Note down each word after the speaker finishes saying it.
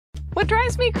What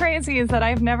drives me crazy is that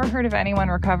I've never heard of anyone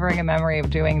recovering a memory of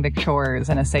doing the chores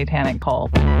in a satanic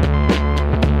cult.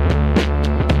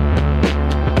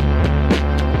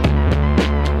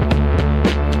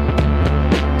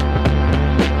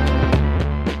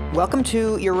 Welcome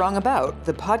to You're Wrong About,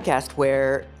 the podcast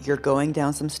where you're going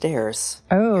down some stairs.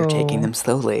 Oh. You're taking them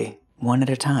slowly, one at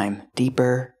a time,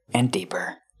 deeper and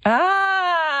deeper.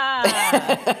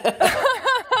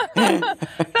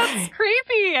 That's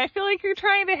creepy. I feel like you're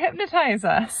trying to hypnotize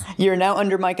us. You're now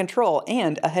under my control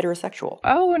and a heterosexual.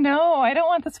 Oh, no. I don't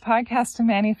want this podcast to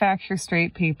manufacture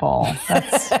straight people.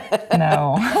 That's...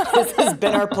 no. This has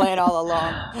been our plan all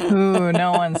along. Ooh,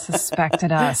 no one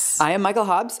suspected us. I am Michael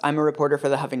Hobbs. I'm a reporter for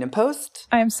the Huffington Post.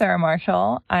 I'm Sarah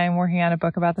Marshall. I'm working on a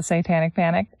book about the Satanic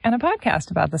Panic and a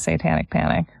podcast about the Satanic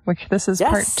Panic, which this is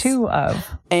part 2 of.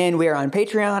 And we are on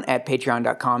Patreon at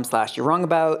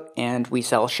patreon.com/you'rewrongabout, and we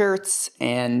sell shirts,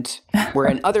 and we're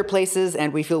in other places,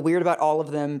 and we feel weird about all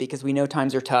of them because we know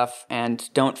times are tough and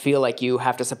don't feel like you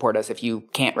have to support us if you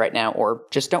can't right now or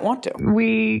just don't want to.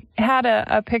 We had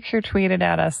a picture tweeted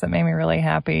at us that made me really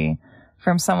happy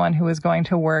from someone who was going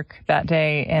to work that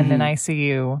day in an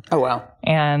ICU. Oh, wow.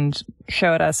 And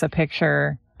showed us a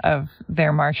picture of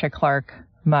their Marcia Clark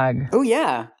mug. Oh,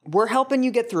 yeah. We're helping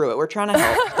you get through it. We're trying to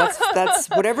help. That's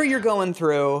whatever you're going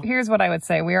through. Here's what I would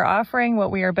say. We are offering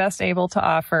what we are best able to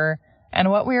offer. And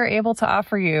what we are able to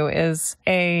offer you is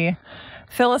a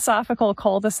philosophical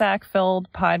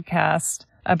cul-de-sac-filled podcast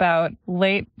about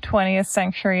late 20th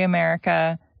century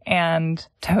America and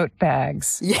tote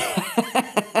bags.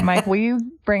 Yeah. Mike, will you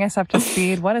bring us up to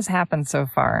speed? What has happened so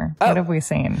far? What have we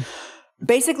seen?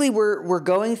 Basically, we're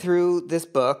going through this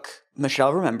book,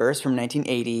 Michelle Remembers, from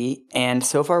 1980, and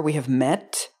so far we have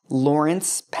met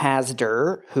Lawrence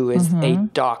Pazder, who is a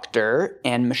doctor,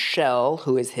 and Michelle,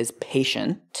 who is his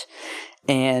patient.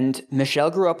 And Michelle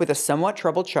grew up with a somewhat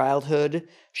troubled childhood.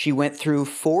 She went through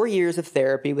 4 years of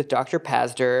therapy with Dr.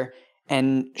 Pazder,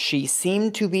 and she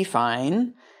seemed to be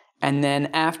fine. And then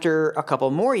after a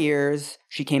couple more years,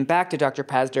 she came back to Dr.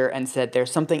 Pazder and said,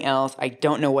 there's something else. I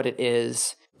don't know what it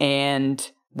is.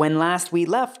 And when last we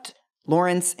left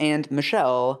Lawrence and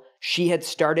Michelle, she had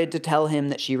started to tell him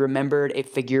that she remembered a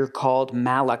figure called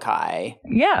Malachi.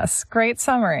 Yes, great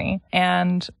summary.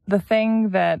 And the thing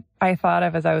that I thought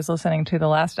of as I was listening to the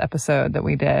last episode that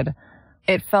we did,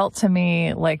 it felt to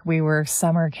me like we were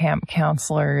summer camp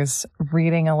counselors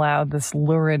reading aloud this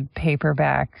lurid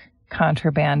paperback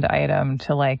contraband item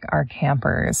to like our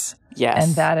campers. Yes.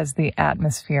 And that is the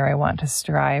atmosphere I want to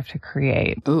strive to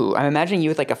create. Ooh, I'm imagining you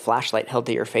with like a flashlight held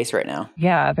to your face right now.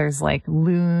 Yeah, there's like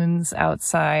loons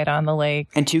outside on the lake.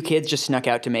 And 2 kids just snuck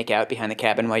out to make out behind the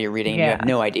cabin while you're reading and you have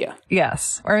no idea.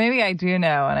 Yes. Or maybe I do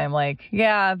know and I'm like,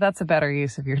 yeah, that's a better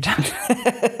use of your time.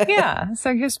 Yeah.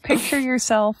 So just picture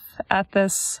yourself at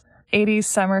this 80s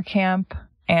summer camp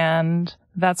and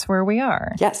that's where we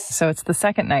are. Yes. So it's the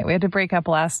second night. We had to break up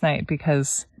last night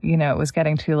because, you know, it was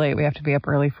getting too late. We have to be up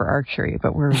early for archery,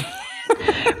 but we're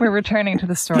returning to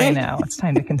the story now. It's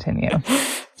time to continue.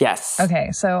 Yes.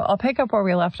 Okay, so I'll pick up where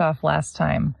we left off last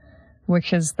time,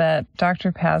 which is that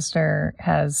Dr. Pazder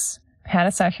has had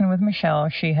a session with Michelle.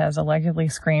 She has allegedly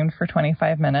screamed for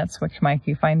 25 minutes, which, Mike,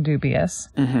 you find dubious.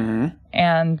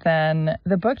 And then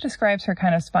the book describes her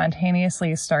kind of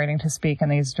spontaneously starting to speak in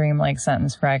these dreamlike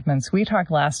sentence fragments. We talked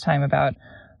last time about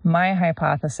my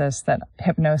hypothesis that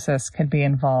hypnosis could be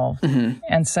involved.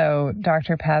 And so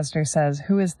Dr. Pazder says,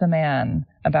 who is the man,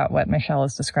 about what Michelle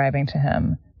is describing to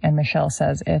him? And Michelle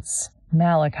says, it's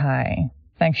Malachi.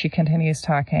 Then she continues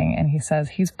talking, and he says,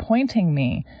 he's pointing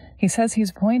me. He says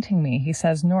he's pointing me. He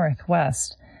says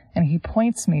northwest, and he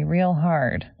points me real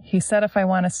hard. He said if I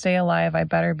want to stay alive, I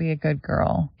better be a good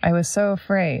girl. I was so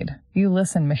afraid. You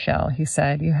listen, Michelle, he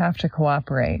said. You have to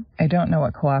cooperate. I don't know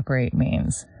what cooperate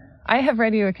means. I have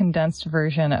read you a condensed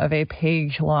version of a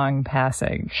page-long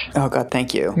passage. Oh, God,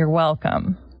 thank you. You're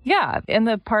welcome. Yeah, in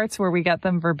the parts where we get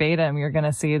them verbatim, you're going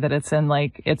to see that it's in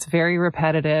like, it's very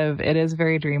repetitive. It is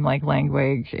very dreamlike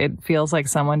language. It feels like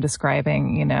someone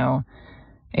describing, you know,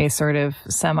 a sort of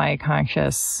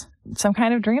semi-conscious, some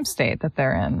kind of dream state that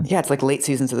they're in. Yeah, it's like late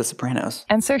seasons of The Sopranos.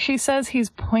 And so she says he's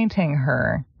pointing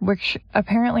her, which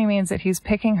apparently means that he's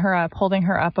picking her up, holding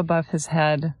her up above his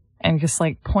head, and just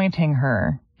like pointing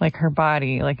her, like her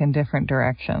body, like in different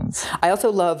directions. I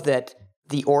also love that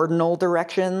the ordinal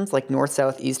directions, like north,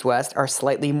 south, east, west, are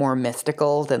slightly more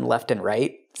mystical than left and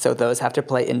right. So those have to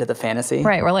play into the fantasy.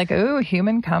 Right. We're like, ooh,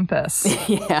 human compass.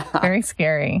 Yeah. Very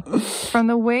scary. From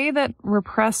the way that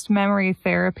repressed memory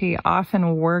therapy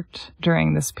often worked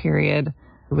during this period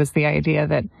was the idea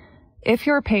that if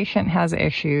your patient has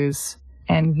issues,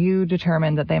 and you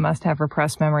determine that they must have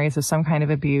repressed memories of some kind of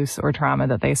abuse or trauma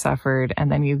that they suffered,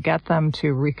 and then you get them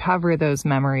to recover those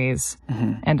memories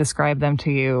and describe them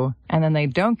to you, and then they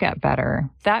don't get better,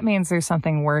 that means there's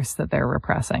something worse that they're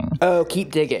repressing. Oh,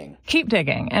 keep digging. Keep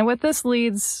digging. And what this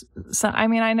leads, I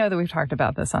mean, I know that we've talked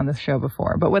about this on this show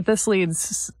before, but what this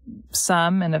leads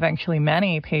some and eventually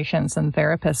many patients and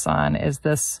therapists on is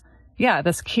this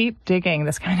keep digging,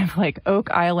 this kind of like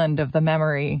Oak Island of the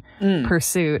memory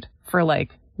pursuit for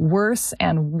like worse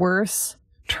and worse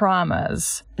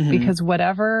traumas, because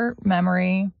whatever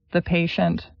memory the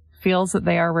patient feels that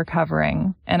they are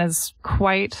recovering and is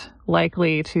quite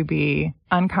likely to be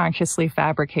unconsciously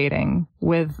fabricating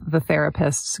with the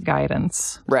therapist's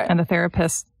guidance. Right. And the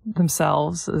therapist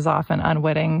themselves is often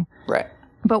unwitting. Right.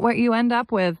 But what you end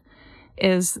up with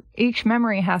is each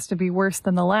memory has to be worse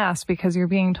than the last because you're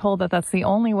being told that that's the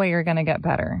only way you're going to get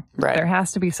better. Right. There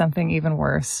has to be something even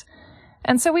worse.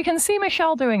 And so we can see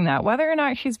Michelle doing that, whether or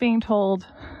not she's being told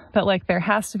that like there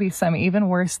has to be some even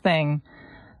worse thing.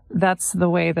 That's the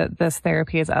way that this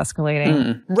therapy is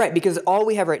escalating. Right, because all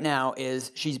we have right now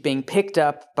is she's being picked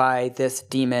up by this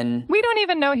demon. We don't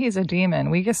even know he's a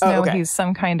demon. We just know he's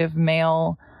some kind of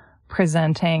male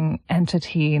presenting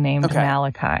entity named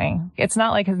Malachi. It's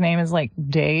not like his name is like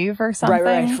Dave or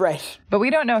something. Right. But we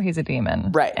don't know he's a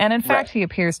demon. Right. And in fact, he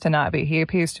appears to not be. He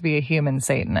appears to be a human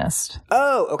Satanist.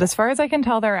 Oh, okay. As far as I can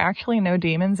tell, there are actually no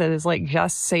demons. It is like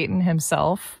just Satan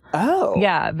himself. Oh.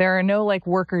 Yeah, there are no like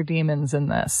worker demons in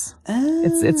this.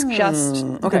 It's just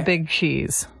the big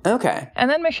cheese. Okay. And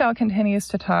then Michelle continues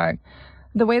to talk.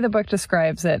 The way the book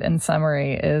describes it in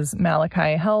summary is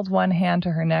Malachi held one hand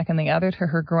to her neck and the other to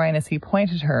her groin as he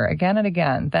pointed her again and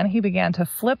again. Then he began to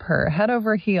flip her head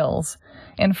over heels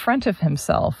in front of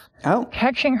himself,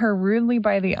 catching her rudely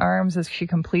by the arms as she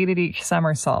completed each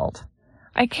somersault.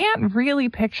 I can't really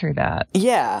picture that.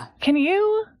 Yeah. Can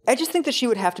you? I just think that she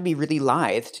would have to be really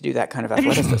lithe to do that kind of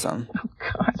athleticism. Oh,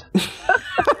 God.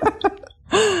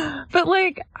 But,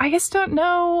 like, I just don't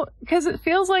know, because it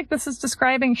feels like this is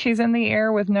describing she's in the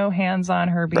air with no hands on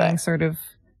her, being sort of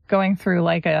going through,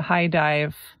 like, a high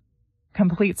dive,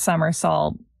 complete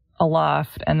somersault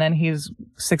aloft, and then he's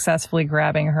successfully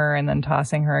grabbing her and then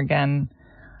tossing her again.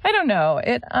 I don't know.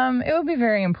 It would be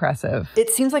very impressive.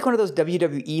 It seems like one of those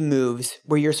WWE moves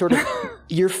where you're sort of,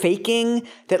 you're faking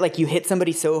that like you hit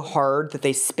somebody so hard that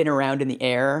they spin around in the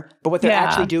air, but what they're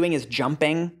actually doing is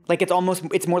jumping. Like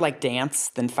it's more like dance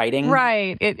than fighting.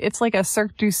 Right. It's like a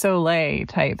Cirque du Soleil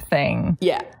type thing.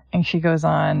 Yeah. And she goes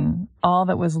on, all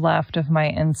that was left of my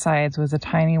insides was a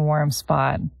tiny warm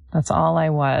spot. That's all I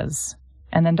was.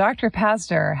 And then Dr.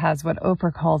 Pazder has what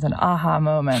Oprah calls an aha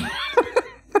moment.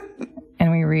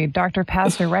 And we read, Dr.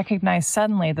 Pazder recognized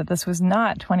suddenly that this was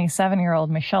not 27-year-old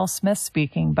Michelle Smith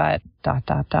speaking, but ...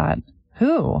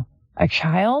 Who? A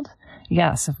child?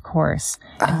 Yes, of course.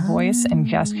 In voice and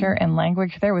gesture and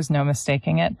language, there was no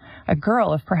mistaking it. A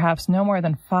girl of perhaps no more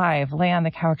than 5 lay on the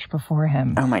couch before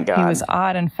him. Oh, my God. He was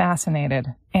awed and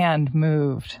fascinated and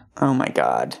moved. Oh, my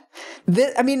God.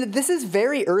 This is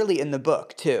very early in the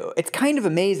book, too. It's kind of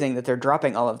amazing that they're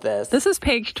dropping all of this. This is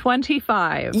page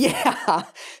 25. Yeah.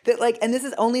 And this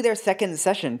is only their second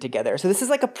session together. So this is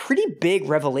like a pretty big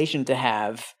revelation to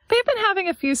have. They've been having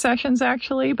a few sessions,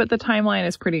 actually, but the timeline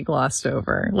is pretty glossed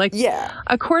over.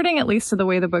 According at least to the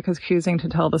way the book is choosing to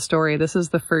tell the story, this is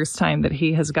the first time that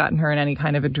he has gotten her in any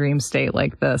kind of a dream state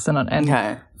like this.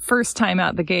 And first time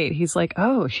out the gate, he's like,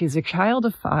 oh, she's a child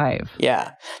of 5.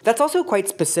 Yeah. That's also quite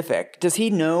specific. Does he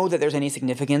know that there's any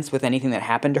significance with anything that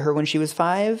happened to her when she was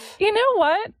 5? You know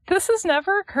what? This has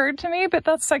never occurred to me, but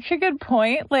that's such a good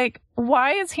point. Like,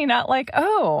 why is he not like,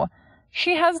 oh,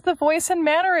 she has the voice and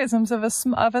mannerisms of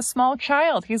a small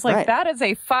child. He's like, that is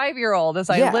a 5-year-old as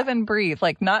I live and breathe.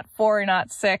 Like, not 4,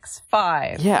 not 6,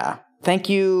 5. Yeah. Thank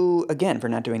you again for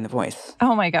not doing the voice.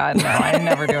 Oh my God, no, I'm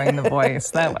never doing the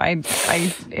voice.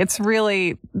 It's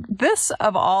really, this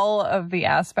of all of the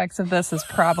aspects of this is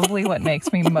probably what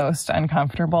makes me most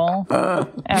uncomfortable,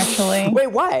 actually.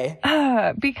 Wait,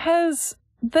 why? Because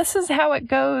this is how it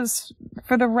goes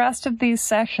for the rest of these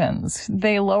sessions.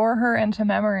 They lower her into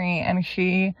memory and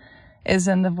she is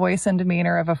in the voice and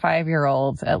demeanor of a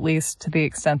 5-year-old, at least to the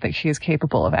extent that she is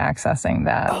capable of accessing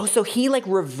that. Oh, so he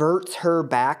reverts her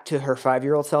back to her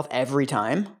 5-year-old self every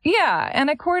time? Yeah,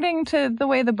 and according to the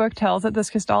way the book tells it,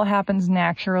 this just all happens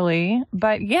naturally.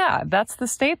 But yeah, that's the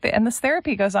state. And this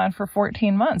therapy goes on for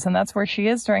 14 months, and that's where she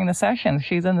is during the sessions.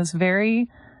 She's in this very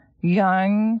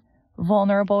young,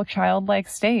 vulnerable, childlike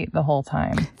state the whole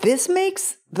time. This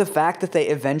makes the fact that they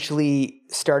eventually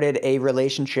started a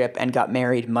relationship and got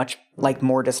married much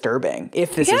more disturbing,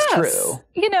 if this is true.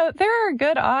 You know, there are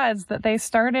good odds that they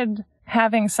started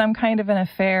having some kind of an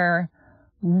affair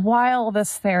while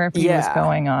this therapy was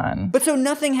going on. But so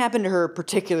nothing happened to her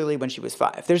particularly when she was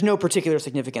 5. There's no particular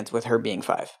significance with her being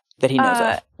 5 that he knows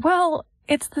of. Well,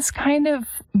 it's this kind of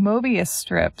Mobius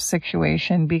strip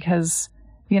situation because,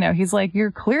 you know, he's like,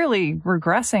 you're clearly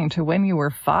regressing to when you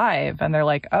were 5. And they're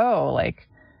like, oh, like,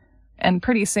 and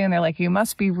pretty soon they're like, you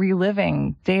must be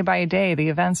reliving day by day the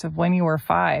events of when you were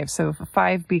 5. So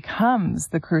 5 becomes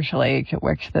the crucial age at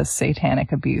which this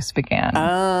satanic abuse began.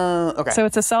 Oh, okay. So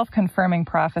it's a self-confirming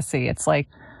prophecy. It's like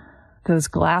those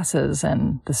glasses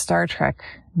and the Star Trek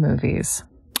movies.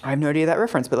 I have no idea that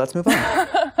reference, but let's move on.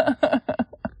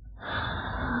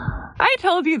 I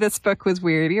told you this book was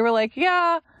weird. You were like,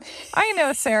 yeah, I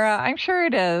know, Sarah. I'm sure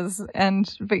it is.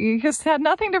 But you just had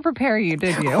nothing to prepare you,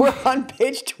 did you? We're on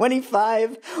page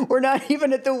 25. We're not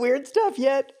even at the weird stuff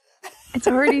yet. It's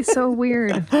already so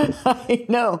weird. I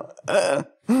know.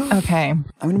 Okay. I'm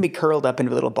going to be curled up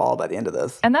into a little ball by the end of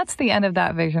this. And that's the end of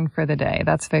that vision for the day.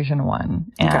 That's vision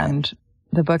 1. And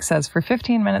the book says, for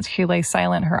 15 minutes, she lay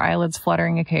silent, her eyelids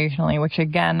fluttering occasionally, which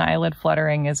again, eyelid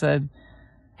fluttering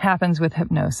happens with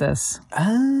hypnosis.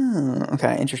 Oh,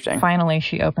 okay. Interesting. Finally,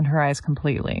 she opened her eyes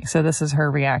completely. So this is her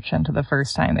reaction to the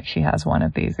first time that she has one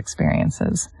of these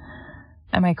experiences.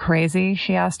 Am I crazy?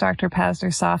 She asked Dr.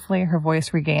 Pazder softly, her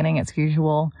voice regaining its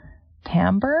usual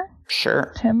timbre.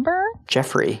 Sure. Timbre?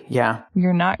 Jeffrey, yeah.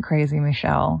 You're not crazy,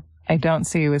 Michelle. I don't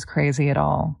see you as crazy at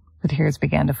all. The tears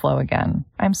began to flow again.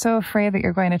 I'm so afraid that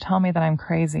you're going to tell me that I'm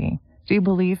crazy. Do you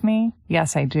believe me?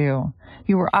 Yes, I do.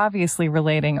 You were obviously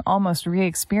relating, almost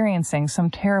re-experiencing some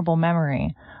terrible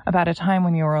memory about a time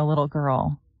when you were a little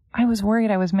girl. I was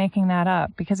worried I was making that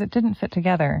up because it didn't fit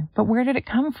together. But where did it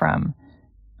come from?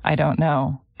 I don't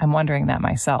know. I'm wondering that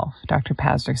myself, Dr.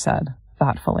 Pazder said,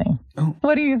 thoughtfully. Oh.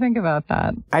 What do you think about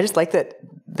that? I just like that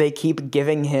they keep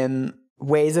giving him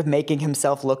ways of making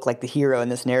himself look like the hero in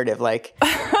this narrative. Like,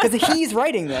 because he's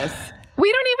writing this.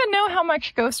 We don't even know how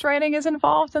much ghostwriting is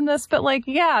involved in this, but like,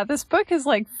 yeah, this book is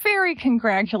like very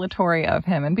congratulatory of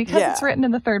him. And because it's written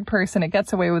in the third person, it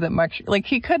gets away with it much. Like,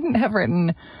 he couldn't have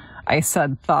written, I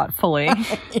said thoughtfully.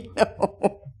 I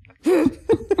know.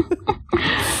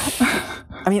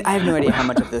 I mean, I have no idea how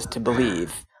much of this to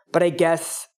believe, but I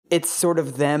guess it's sort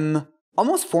of them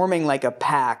almost forming like a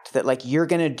pact that like, you're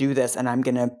going to do this and I'm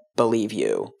going to believe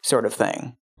you sort of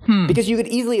thing. Because you could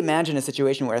easily imagine a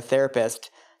situation where a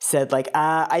therapist said like,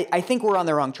 I think we're on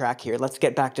the wrong track here. Let's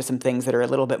get back to some things that are a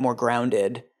little bit more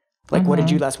grounded. Like, what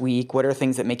did you last week? What are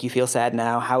things that make you feel sad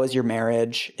now? How is your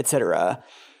marriage, etc.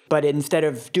 But instead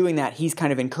of doing that, he's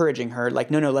kind of encouraging her like,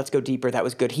 no, let's go deeper. That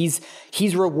was good. He's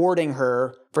rewarding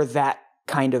her for that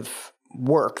kind of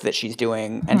work that she's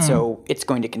doing. And so it's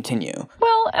going to continue.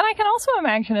 Well, and I can also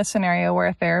imagine a scenario where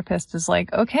a therapist is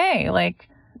like, okay, like,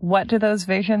 what do those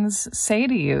visions say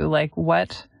to you? Like,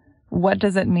 what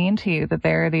does it mean to you that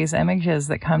there are these images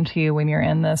that come to you when you're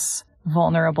in this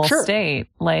vulnerable state?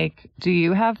 Like, do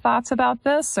you have thoughts about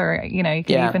this? Or, you know, you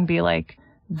can even be like,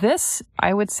 this,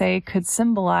 I would say, could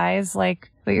symbolize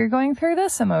like that you're going through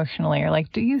this emotionally. Or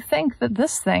like, do you think that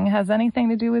this thing has anything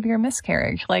to do with your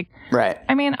miscarriage? Like,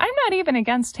 I mean, I'm not even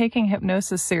against taking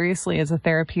hypnosis seriously as a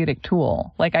therapeutic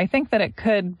tool. Like, I think that it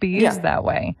could be used that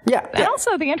way. And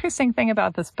also the interesting thing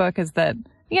about this book is that,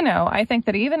 you know, I think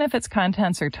that even if its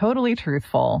contents are totally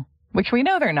truthful, which we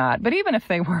know they're not, but even if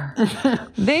they were,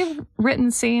 they've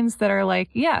written scenes that are like,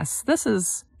 yes, this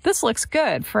looks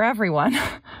good for everyone.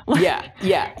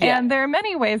 And there are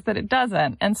many ways that it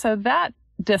doesn't. And so that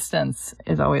distance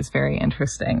is always very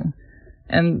interesting.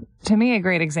 And to me, a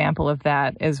great example of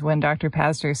that is when Dr.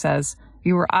 Pazder says,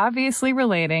 you were obviously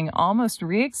relating, almost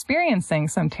re-experiencing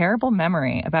some terrible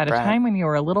memory about a time when you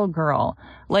were a little girl.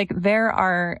 Like, there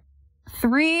are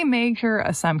 3 major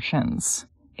assumptions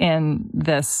in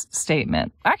this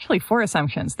statement. Actually, 4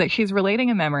 assumptions. That she's relating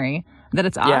a memory, that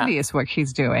it's obvious what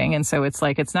she's doing. And so it's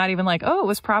like, it's not even like, oh, it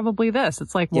was probably this.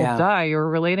 It's like, well, duh, you were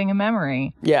relating a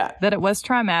memory. That it was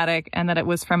traumatic and that it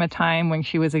was from a time when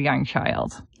she was a young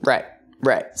child. Right.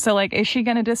 So like, is she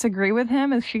going to disagree with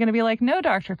him? Is she going to be like, no,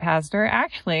 Dr. Pazder,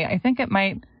 actually, I think it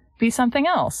might be something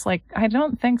else. Like, I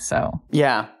don't think so.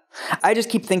 Yeah. I just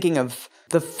keep thinking of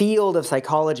the field of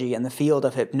psychology and the field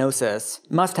of hypnosis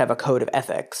must have a code of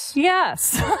ethics.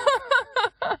 Yes.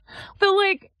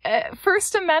 The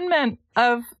First Amendment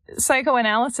of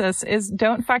psychoanalysis is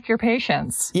don't fuck your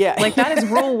patients. Yeah. Like, that is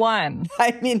rule 1.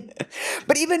 I mean,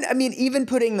 even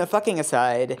putting the fucking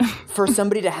aside, for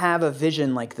somebody to have a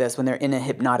vision like this when they're in a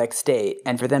hypnotic state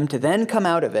and for them to then come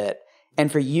out of it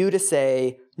and for you to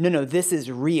say, no, this is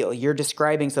real. You're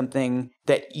describing something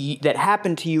that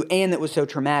happened to you and that was so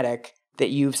traumatic that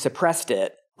you've suppressed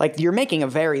it. Like, you're making a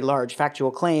very large factual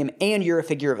claim, and you're a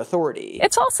figure of authority.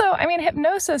 It's also, I mean,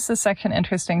 hypnosis is such an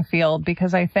interesting field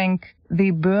because I think the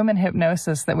boom in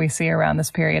hypnosis that we see around this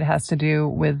period has to do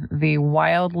with the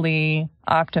wildly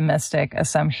optimistic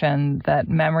assumption that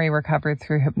memory recovered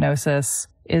through hypnosis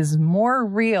is more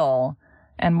real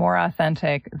and more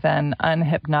authentic than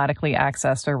unhypnotically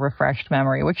accessed or refreshed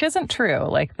memory, which isn't true.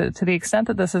 Like, to the extent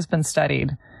that this has been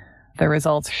studied, the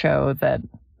results show that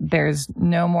there's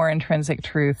no more intrinsic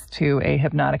truth to a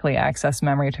hypnotically accessed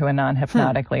memory to a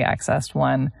non-hypnotically accessed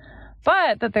one,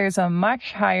 but that there's a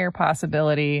much higher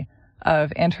possibility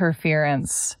of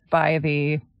interference by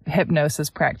the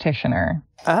hypnosis practitioner.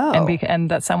 Oh.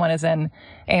 And that someone is in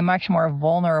a much more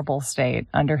vulnerable state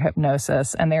under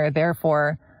hypnosis, and they're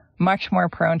therefore much more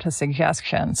prone to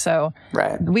suggestion. So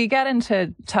we get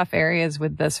into tough areas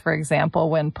with this, for example,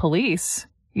 when police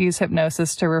use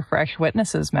hypnosis to refresh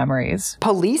witnesses' memories.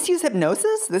 Police use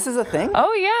hypnosis? This is a thing?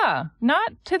 Oh, yeah.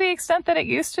 Not to the extent that it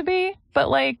used to be, but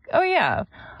like, oh, yeah.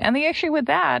 And the issue with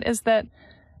that is that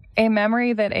a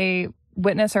memory that a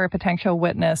witness or a potential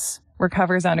witness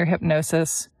recovers under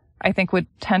hypnosis, I think would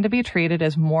tend to be treated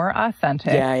as more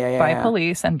authentic by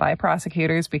police and by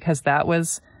prosecutors because that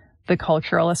was the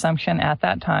cultural assumption at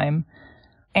that time.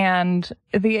 And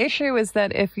the issue is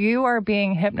that if you are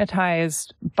being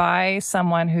hypnotized by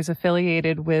someone who's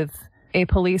affiliated with a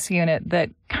police unit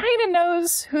that kind of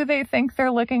knows who they think they're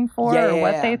looking for or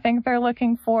what they think they're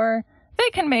looking for, they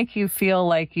can make you feel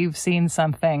like you've seen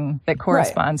something that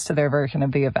corresponds to their version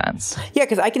of the events. Yeah,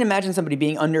 because I can imagine somebody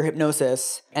being under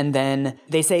hypnosis and then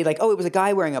they say like, oh, it was a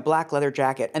guy wearing a black leather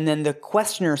jacket. And then the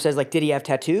questioner says like, did he have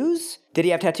tattoos? Did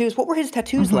he have tattoos? What were his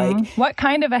tattoos like? What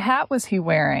kind of a hat was he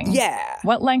wearing? Yeah.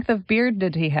 What length of beard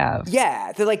did he have?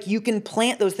 Yeah. They're like, you can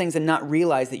plant those things and not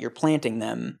realize that you're planting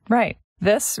them. Right.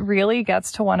 This really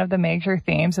gets to one of the major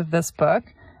themes of this book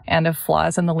and of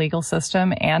flaws in the legal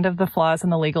system and of the flaws in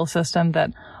the legal system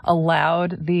that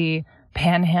allowed the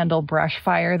panhandle brush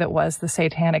fire that was the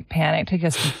Satanic Panic to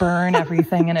just burn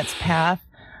everything in its path.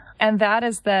 And that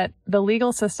is that the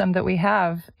legal system that we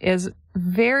have is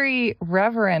very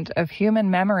reverent of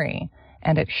human memory,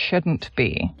 and it shouldn't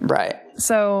be. Right.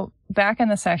 So back in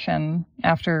the session,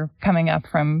 after coming up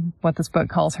from what this book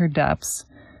calls her depths,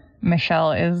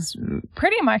 Michelle is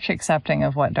pretty much accepting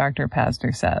of what Dr.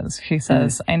 Pazder says. She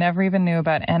says, I never even knew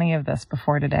about any of this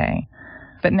before today.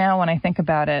 But now when I think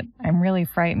about it, I'm really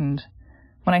frightened.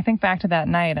 When I think back to that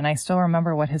night and I still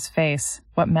remember what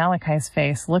Malachi's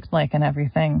face looked like and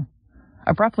everything.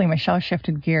 Abruptly, Michelle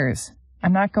shifted gears.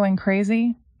 I'm not going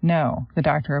crazy? No, the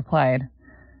doctor replied.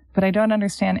 But I don't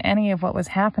understand any of what was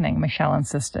happening, Michelle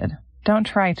insisted. Don't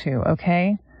try to,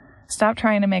 okay? Stop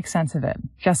trying to make sense of it.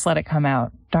 Just let it come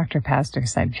out, Dr. Pazder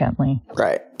said gently.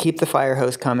 Right. Keep the fire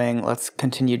hose coming. Let's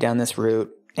continue down this route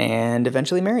and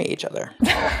eventually marry each other.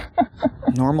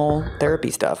 Normal therapy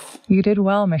stuff. You did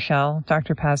well, Michelle,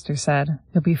 Dr. Pazder said.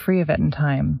 You'll be free of it in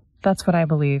time. That's what I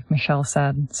believe, Michelle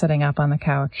said, sitting up on the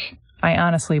couch. I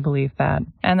honestly believe that.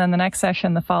 And then the next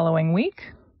session the following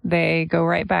week, they go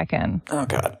right back in. Oh,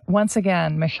 God. Once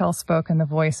again, Michelle spoke in the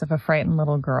voice of a frightened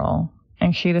little girl,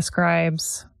 and she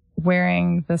describes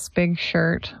wearing this big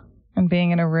shirt and being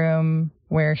in a room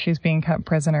where she's being kept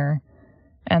prisoner.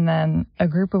 And then a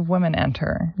group of women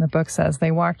enter. The book says they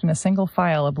walked in a single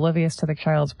file, oblivious to the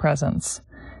child's presence.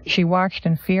 She watched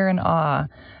in fear and awe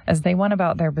as they went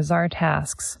about their bizarre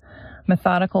tasks,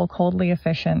 methodical, coldly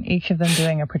efficient, each of them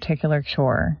doing a particular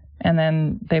chore. And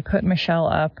then they put Michelle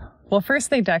up. Well, first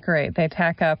they decorate. They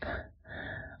tack up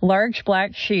large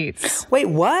black sheets. Wait,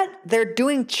 what? They're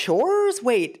doing chores?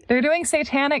 Wait. They're doing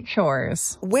satanic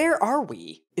chores. Where are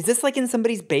we? Is this like in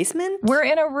somebody's basement? We're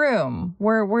in a room.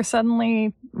 We're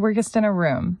just in a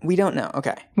room. We don't know.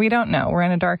 Okay. We don't know. We're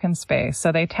in a darkened space.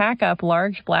 So they tack up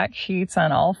large black sheets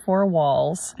on all four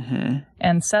walls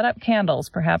and set up candles,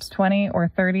 perhaps 20 or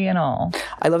 30 in all.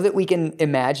 I love that we can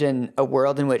imagine a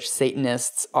world in which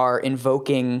Satanists are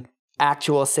invoking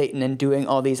actual Satan and doing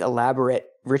all these elaborate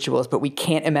rituals, but we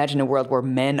can't imagine a world where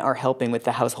men are helping with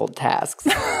the household tasks.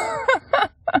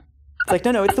 It's like,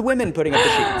 no, it's the women putting up the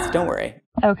sheets. Don't worry.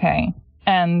 Okay.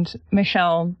 And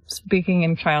Michelle, speaking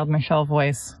in child Michelle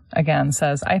voice again,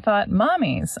 says, I thought,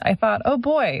 mommies. I thought, oh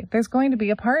boy, there's going to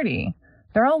be a party.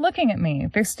 They're all looking at me.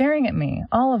 They're staring at me.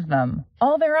 All of them.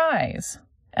 All their eyes.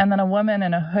 And then a woman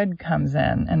in a hood comes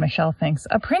in, and Michelle thinks,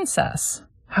 a princess.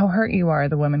 How hurt you are,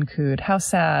 the woman cooed. How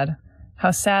sad.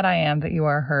 How sad I am that you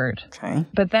are hurt. Okay.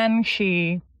 But then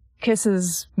she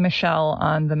kisses Michelle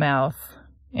on the mouth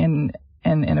in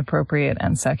an inappropriate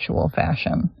and sexual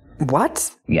fashion.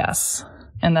 What? Yes.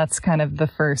 And that's kind of the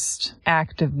first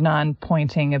act of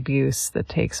non-pointing abuse that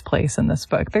takes place in this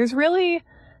book. There's really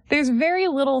There's very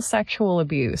little sexual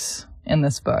abuse in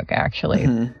this book, actually.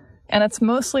 And it's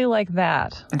mostly like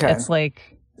that. Okay. It's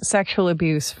like sexual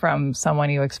abuse from someone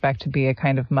you expect to be a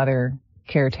kind of mother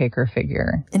caretaker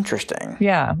figure. Interesting.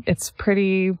 Yeah, it's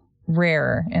pretty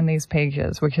rare in these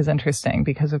pages, which is interesting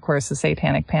because, of course, the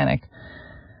Satanic Panic,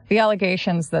 the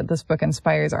allegations that this book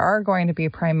inspires are going to be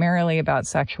primarily about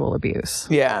sexual abuse.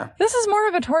 Yeah. This is more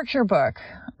of a torture book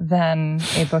than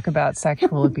a book about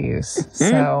sexual abuse.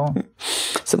 So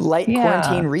some light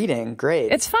quarantine reading.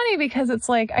 Great. It's funny because it's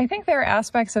like, I think there are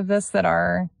aspects of this that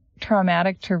are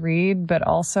traumatic to read, but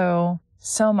also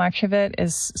so much of it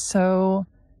is so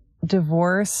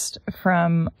divorced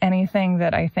from anything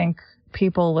that I think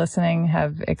people listening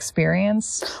have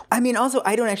experienced. I mean, also,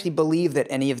 I don't actually believe that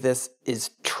any of this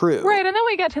is true. Right. And then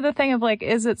we get to the thing of like,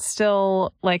 is it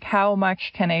still like, how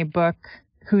much can a book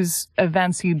whose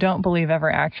events you don't believe ever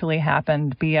actually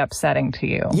happened be upsetting to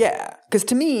you? Yeah. Because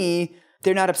to me,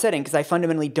 they're not upsetting because I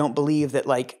fundamentally don't believe that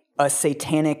like a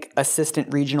satanic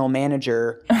assistant regional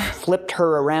manager flipped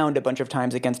her around a bunch of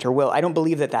times against her will. I don't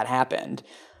believe that that happened.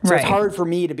 So It's hard for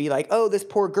me to be like, oh, this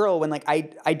poor girl, when like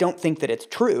I don't think that it's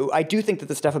true. I do think that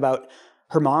the stuff about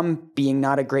her mom being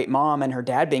not a great mom and her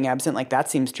dad being absent, like that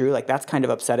seems true. Like that's kind of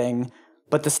upsetting.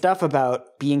 But the stuff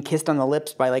about being kissed on the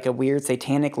lips by like a weird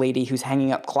satanic lady who's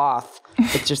hanging up cloth,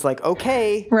 it's just like,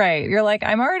 okay. Right. You're like,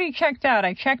 I'm already checked out.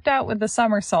 I checked out with the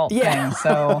somersault thing.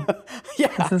 So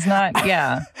this is not,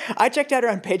 I checked out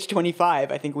around page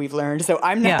 25, I think we've learned. So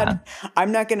I'm not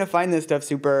going to find this stuff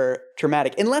super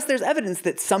traumatic unless there's evidence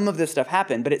that some of this stuff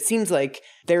happened. But it seems like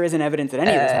there isn't evidence that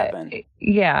any of this happened.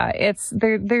 Yeah.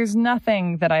 There's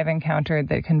nothing that I've encountered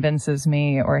that convinces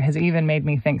me or has even made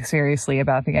me think seriously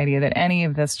about the idea that any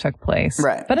of this took place.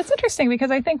 Right. But it's interesting because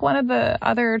I think one of the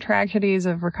other tragedies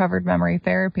of recovered memory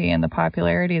therapy and the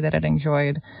popularity that it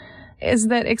enjoyed is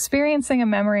that experiencing a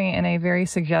memory in a very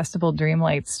suggestible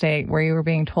dreamlike state where you were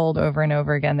being told over and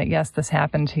over again that, yes, this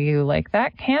happened to you, like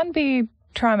that can be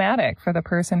traumatic for the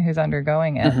person who's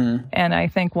undergoing it. And I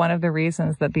think one of the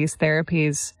reasons that these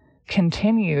therapies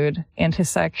continued into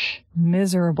such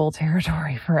miserable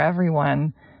territory for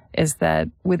everyone is that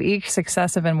with each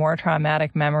successive and more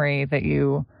traumatic memory that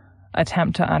you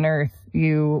attempt to unearth,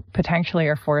 you potentially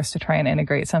are forced to try and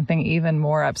integrate something even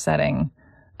more upsetting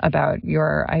about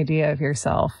your idea of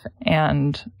yourself.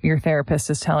 And your therapist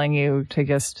is telling you to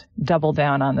just double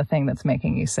down on the thing that's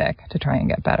making you sick to try and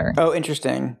get better. Oh,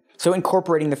 interesting. So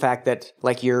incorporating the fact that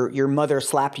like your mother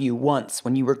slapped you once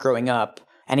when you were growing up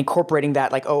and incorporating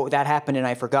that like, oh, that happened and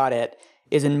I forgot it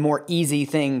is a more easy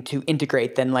thing to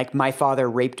integrate than like my father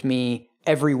raped me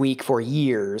every week for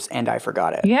years and I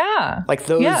forgot it. Yeah. Like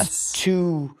those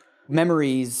two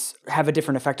memories have a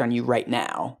different effect on you right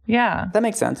now. Yeah. That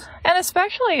makes sense. And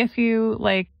especially if you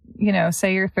like, you know,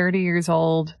 say you're 30 years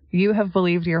old, you have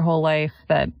believed your whole life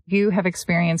that you have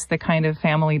experienced the kind of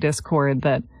family discord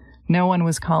that no one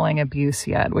was calling abuse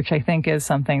yet, which I think is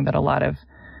something that a lot of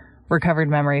recovered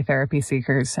memory therapy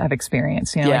seekers have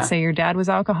experienced. You know, like say your dad was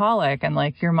alcoholic and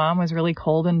like your mom was really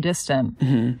cold and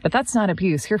distant, but that's not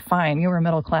abuse. You're fine. You were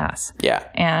middle class. Yeah.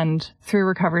 And through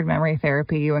recovered memory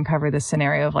therapy, you uncover this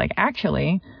scenario of like,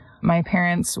 actually, my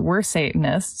parents were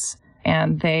Satanists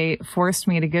and they forced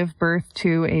me to give birth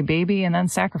to a baby and then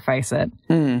sacrifice it.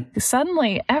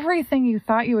 Suddenly, everything you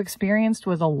thought you experienced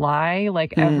was a lie.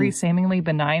 Like every seemingly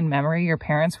benign memory your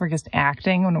parents were just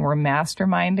acting and were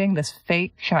masterminding this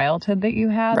fake childhood that you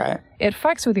had. Right. It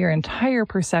fucks with your entire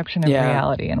perception of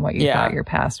reality and what you thought your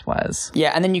past was.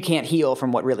 Yeah, and then you can't heal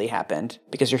from what really happened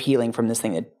because you're healing from this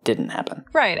thing that didn't happen.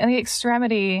 Right, and the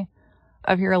extremity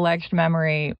of your alleged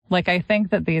memory, like I think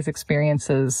that these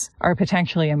experiences are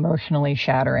potentially emotionally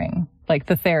shattering, like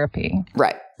the therapy.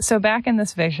 Right. So back in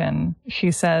this vision,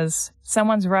 she says,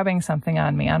 someone's rubbing something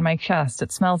on me, on my chest.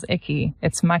 It smells icky.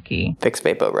 It's mucky. Vicks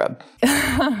Vapo Rub.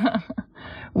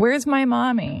 Where's my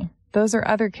mommy? Those are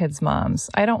other kids' moms.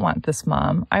 I don't want this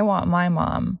mom. I want my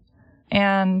mom.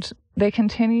 And they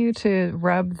continue to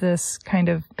rub this kind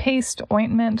of paste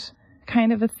ointment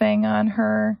kind of a thing on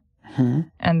her.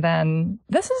 And then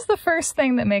this is the first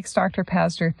thing that makes Dr.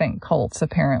 Pazder think cults,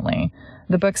 apparently.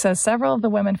 The book says several of the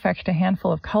women fetched a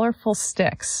handful of colorful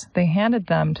sticks. They handed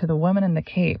them to the woman in the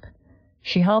cape.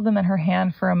 She held them in her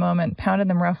hand for a moment, pounded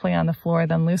them roughly on the floor,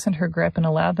 then loosened her grip and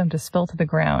allowed them to spill to the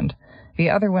ground. The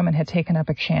other women had taken up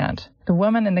a chant. The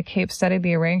woman in the cape studied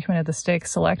the arrangement of the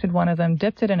sticks, selected one of them,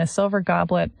 dipped it in a silver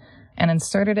goblet, and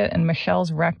inserted it in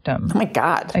Michelle's rectum. Oh my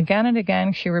God. Again and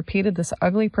again, she repeated this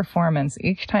ugly performance,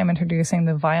 each time introducing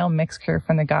the vile mixture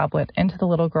from the goblet into the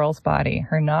little girl's body,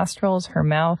 her nostrils, her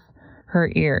mouth, her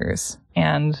ears.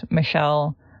 And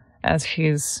Michelle, as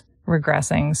she's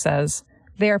regressing, says,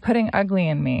 They are putting ugly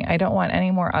in me. I don't want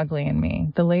any more ugly in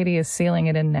me. The lady is sealing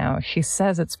it in now. She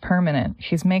says it's permanent.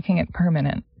 She's making it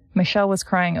permanent. Michelle was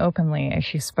crying openly as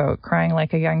she spoke, crying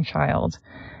like a young child,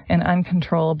 in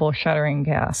uncontrollable shuddering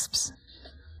gasps.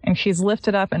 And she's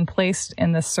lifted up and placed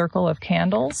in this circle of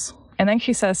candles. And then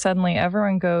she says suddenly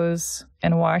everyone goes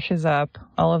and washes up.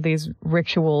 All of these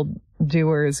ritual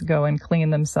doers go and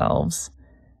clean themselves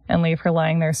and leave her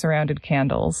lying there surrounded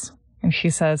candles. And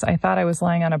she says, I thought I was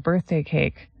lying on a birthday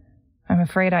cake. I'm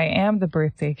afraid I am the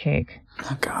birthday cake.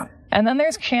 Oh, God. And then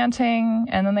there's chanting,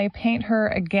 and then they paint her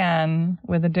again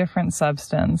with a different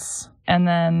substance. And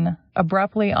then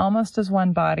abruptly, almost as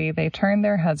one body, they turned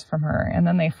their heads from her, and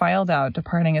then they filed out,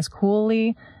 departing as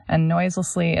coolly and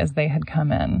noiselessly as they had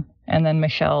come in. And then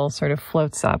Michelle sort of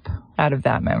floats up out of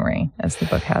that memory, as the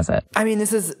book has it. I mean,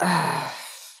 this is...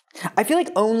 I feel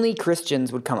like only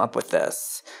Christians would come up with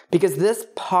this, because this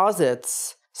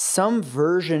posits some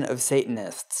version of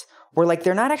Satanists where, like,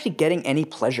 they're not actually getting any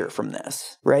pleasure from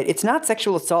this, right? It's not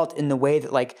sexual assault in the way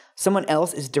that, like, someone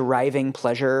else is deriving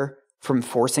pleasure from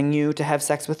forcing you to have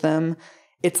sex with them.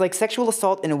 It's like sexual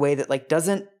assault in a way that, like,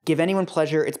 doesn't give anyone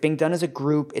pleasure. It's being done as a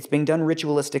group. It's being done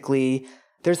ritualistically.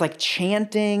 There's, like,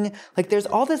 chanting. Like, there's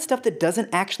all this stuff that doesn't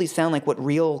actually sound like what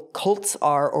real cults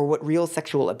are or what real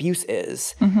sexual abuse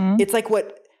is. Mm-hmm. It's like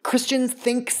what Christians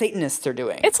think Satanists are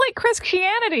doing. It's like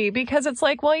Christianity, because it's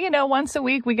like, well, you know, once a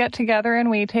week we get together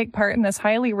and we take part in this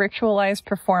highly ritualized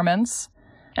performance.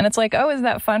 And it's like, oh, is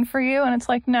that fun for you? And it's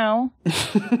like, no.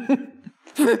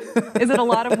 Is it a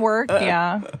lot of work?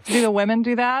 Yeah. Do the women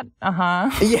do that?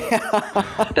 Uh-huh.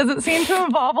 Yeah. Does it seem to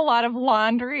involve a lot of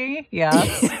laundry?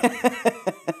 Yes.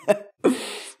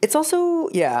 It's also,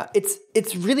 yeah,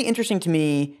 it's really interesting to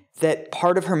me that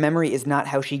part of her memory is not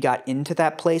how she got into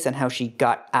that place and how she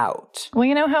got out. Well,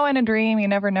 you know how in a dream you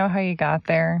never know how you got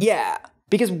there? Yeah.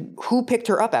 Because who picked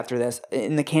her up after this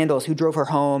in the candles? Who drove her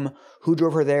home? Who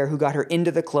drove her there? Who got her into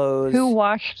the clothes? Who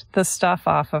washed the stuff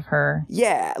off of her?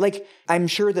 Yeah. Like, I'm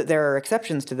sure that there are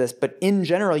exceptions to this, but in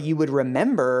general, you would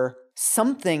remember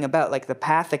something about, like, the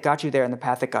path that got you there and the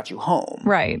path that got you home.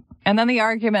 Right. And then the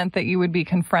argument that you would be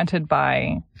confronted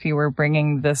by if you were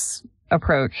bringing this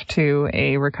approach to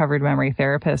a recovered memory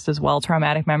therapist is, well,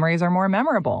 traumatic memories are more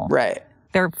memorable. Right.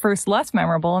 They're first less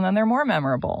memorable and then they're more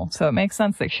memorable. So it makes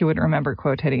sense that she wouldn't remember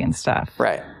quotidian stuff.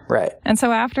 Right, right. And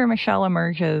so after Michelle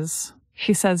emerges,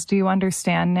 she says, do you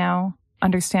understand now?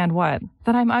 Understand what?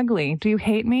 That I'm ugly. Do you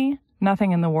hate me?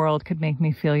 Nothing in the world could make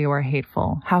me feel you are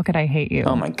hateful. How could I hate you?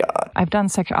 Oh my God. I've done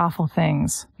such awful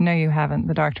things. No, you haven't,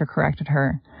 the doctor corrected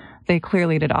her. They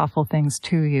clearly did awful things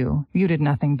to you. You did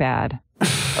nothing bad.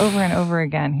 Over and over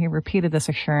again, he repeated this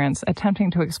assurance,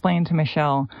 attempting to explain to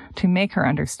Michelle, to make her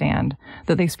understand,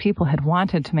 that these people had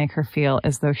wanted to make her feel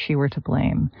as though she were to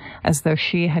blame, as though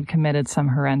she had committed some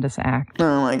horrendous act.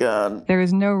 Oh my God. There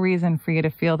is no reason for you to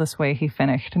feel this way, he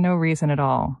finished, no reason at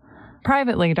all.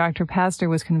 Privately, Dr. Pazder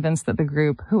was convinced that the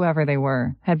group, whoever they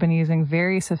were, had been using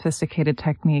very sophisticated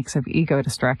techniques of ego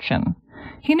destruction.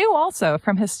 He knew also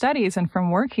from his studies and from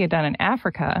work he had done in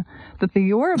Africa that the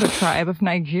Yoruba tribe of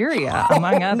Nigeria,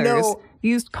 among others,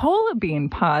 used cola bean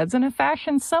pods in a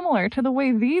fashion similar to the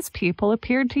way these people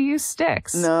appeared to use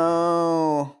sticks.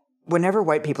 No. Whenever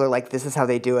white people are like, this is how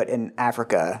they do it in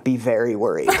Africa, be very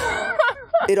worried.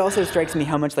 It also strikes me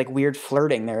how much, like, weird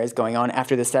flirting there is going on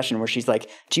after this session where she's like,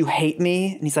 do you hate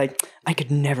me? And he's like, I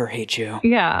could never hate you.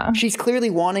 Yeah. She's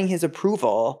clearly wanting his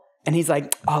approval. And he's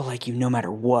like, I'll like you no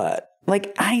matter what.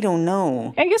 Like, I don't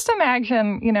know. And just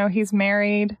imagine, you know, he's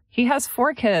married. He has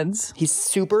 4 kids. He's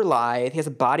super lithe. He has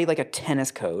a body like a tennis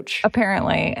coach.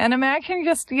 Apparently. And imagine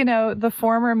just, you know, the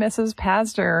former Mrs.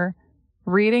 Pazder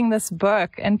reading this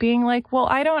book and being like, well,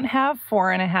 I don't have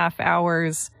 4.5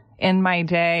 hours in my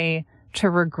day to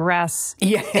regress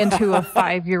into a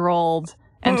 5-year-old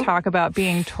and talk about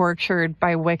being tortured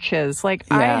by witches. Like,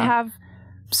 I have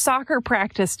soccer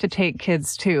practice to take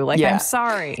kids to. Like, I'm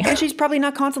sorry. And she's probably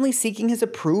not constantly seeking his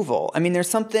approval. I mean, there's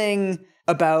something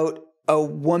about a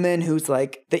woman who's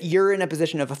like, that you're in a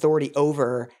position of authority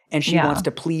over and she wants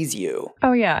to please you.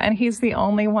 Oh, yeah. And he's the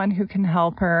only one who can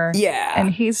help her. Yeah.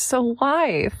 And he's so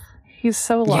lithe. He's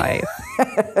so lithe.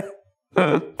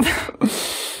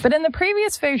 But in the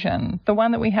previous vision, the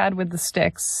one that we had with the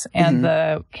sticks and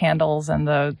the candles and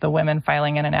the women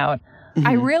filing in and out,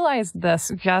 I realized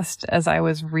this just as I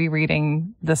was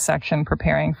rereading this section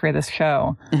preparing for this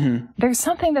show. There's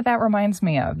something that reminds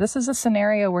me of. This is a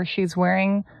scenario where she's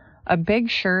wearing a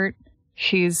big shirt.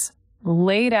 She's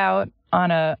laid out on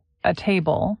a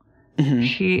table.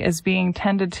 She is being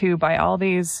tended to by all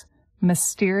these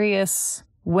mysterious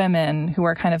women who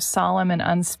are kind of solemn and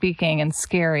unspeaking and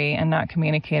scary and not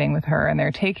communicating with her. And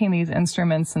they're taking these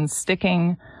instruments and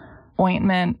sticking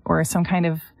ointment or some kind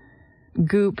of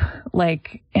goop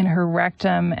like in her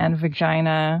rectum and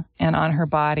vagina and on her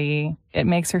body. It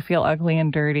makes her feel ugly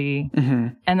and dirty. Mm-hmm.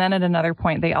 And then at another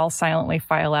point, they all silently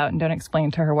file out and don't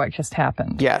explain to her what just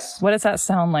happened. Yes. What does that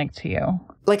sound like to you?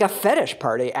 Like a fetish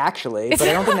party, actually. But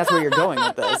I don't think that's where you're going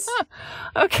with this.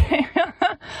 Okay.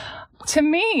 To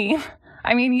me,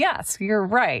 I mean, yes, you're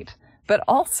right. But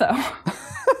also,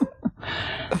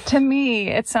 to me,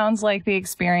 it sounds like the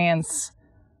experience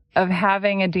of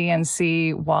having a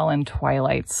DNC while in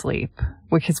twilight sleep,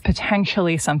 which is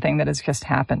potentially something that has just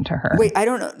happened to her. Wait, I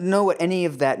don't know what any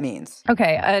of that means.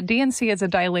 Okay, a DNC is a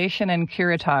dilation and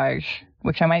curettage,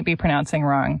 which I might be pronouncing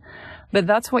wrong. But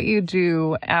that's what you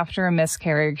do after a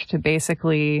miscarriage to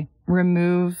basically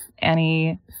remove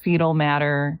any fetal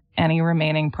matter, any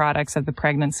remaining products of the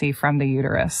pregnancy from the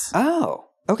uterus. Oh,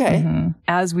 okay. Mm-hmm.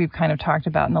 As we've kind of talked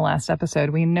about in the last episode,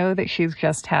 we know that she's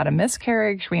just had a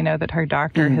miscarriage. We know that her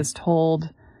doctor has told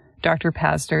Dr.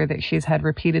 Pazder that she's had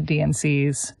repeated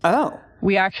DNCs. Oh.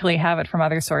 We actually have it from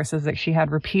other sources that she had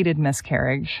repeated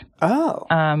miscarriage. Oh.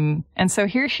 And so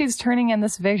here she's turning in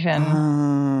this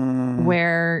vision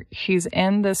where she's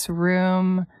in this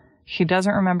room. She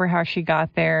doesn't remember how she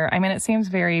got there. I mean, it seems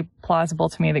very plausible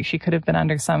to me that she could have been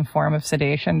under some form of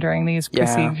sedation during these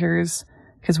procedures,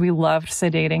 because we loved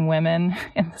sedating women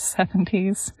in the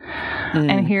 70s.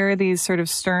 And here are these sort of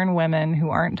stern women who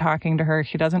aren't talking to her.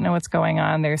 She doesn't know what's going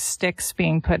on. There's sticks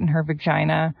being put in her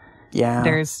vagina. Yeah.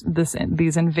 There's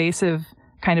these invasive,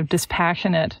 kind of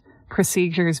dispassionate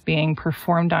procedures being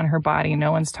performed on her body.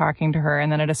 No one's talking to her. And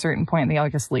then at a certain point, they all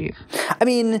just leave. I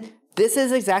mean, this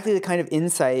is exactly the kind of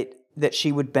insight that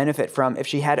she would benefit from if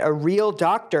she had a real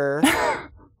doctor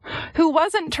who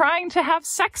wasn't trying to have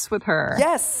sex with her.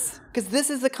 Yes, because this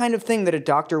is the kind of thing that a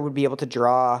doctor would be able to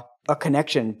draw a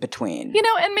connection between. You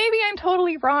know, and maybe I'm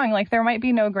totally wrong. Like, there might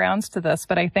be no grounds to this,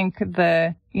 but I think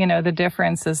the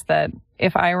difference is that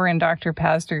if I were in Dr.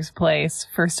 Pazder's place,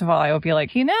 first of all, I would be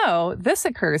like, this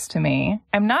occurs to me.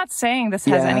 I'm not saying this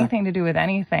has anything to do with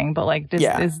anything, but like,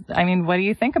 what do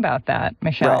you think about that,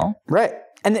 Michelle? Right.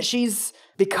 And that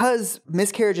because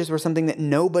miscarriages were something that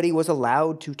nobody was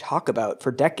allowed to talk about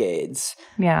for decades.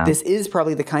 Yeah. This is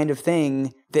probably the kind of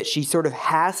thing that she sort of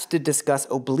has to discuss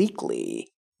obliquely.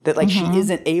 That like she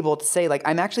isn't able to say like,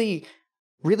 I'm actually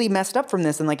really messed up from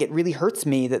this, and like it really hurts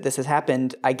me that this has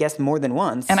happened, I guess, more than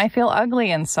once. And I feel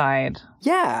ugly inside.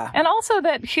 Yeah. And also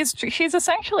that she's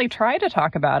essentially tried to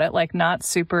talk about it, like not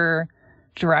super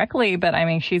directly, but I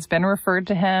mean, she's been referred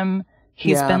to him.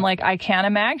 He's been like, I can't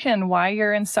imagine why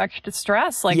you're in such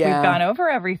distress. Like, we've gone over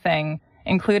everything,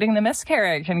 including the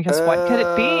miscarriage, and just what could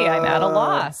it be? I'm at a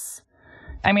loss.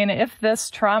 I mean, if this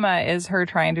trauma is her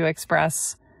trying to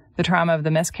express the trauma of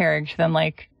the miscarriage, then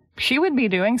like she would be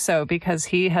doing so because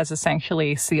he has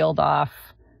essentially sealed off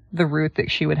the route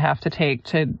that she would have to take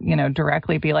to,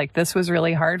 directly be like, this was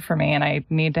really hard for me and I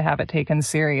need to have it taken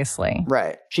seriously.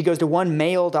 Right. She goes to one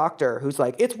male doctor who's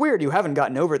like, it's weird you haven't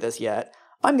gotten over this yet.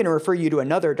 I'm going to refer you to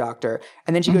another doctor.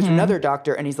 And then she goes to another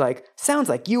doctor and he's like, sounds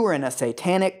like you were in a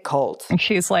satanic cult. And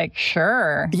she's like,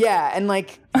 sure. Yeah. And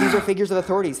like, these are figures of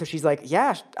authority. So she's like,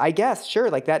 yeah, I guess, sure.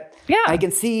 Like that. Yeah. I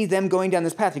can see them going down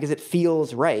this path because it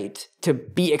feels right to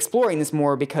be exploring this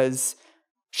more because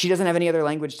she doesn't have any other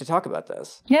language to talk about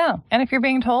this. Yeah. And if you're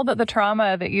being told that the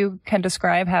trauma that you can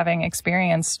describe having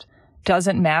experienced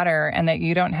doesn't matter and that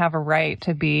you don't have a right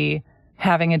to be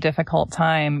having a difficult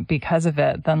time because of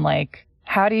it, then like,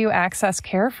 how do you access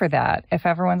care for that if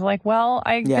everyone's like, well,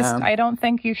 I don't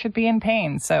think you should be in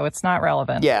pain, so it's not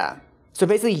relevant. Yeah. So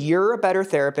basically, you're a better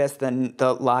therapist than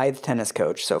the lithe tennis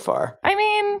coach so far. I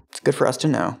mean, it's good for us to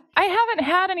know. I haven't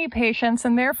had any patients,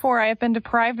 and therefore I have been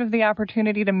deprived of the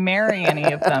opportunity to marry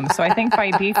any of them. So I think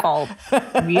by default,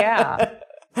 yeah.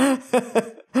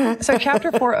 So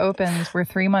chapter 4 opens. We're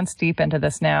 3 months deep into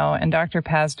this now, and Dr.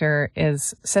 Pazder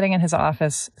is sitting in his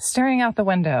office, staring out the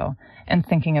window and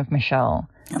thinking of Michelle.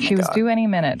 She was due any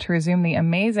minute to resume the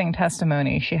amazing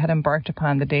testimony she had embarked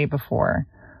upon the day before.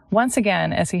 Once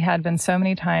again, as he had been so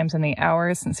many times in the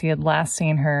hours since he had last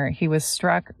seen her, he was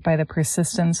struck by the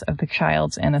persistence of the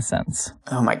child's innocence.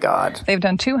 Oh my God. They've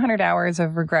done 200 hours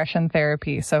of regression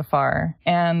therapy so far,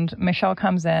 and Michelle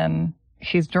comes in.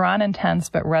 She's drawn and tense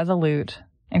but resolute,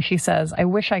 and she says, I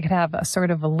wish I could have a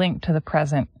sort of a link to the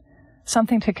present,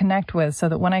 something to connect with so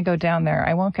that when I go down there,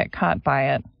 I won't get caught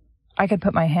by it. I could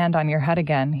put my hand on your head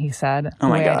again, he said, the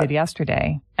way I did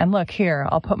yesterday. And look, here,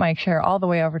 I'll put my chair all the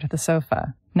way over to the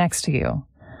sofa, next to you.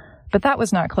 But that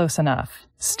was not close enough.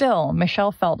 Still,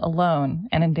 Michelle felt alone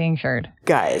and endangered.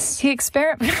 Guys. He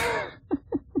experimented...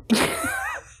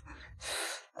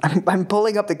 I'm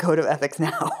pulling up the code of ethics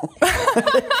now.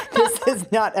 This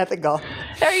is not ethical.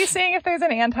 Are you seeing if there's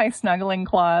an anti-snuggling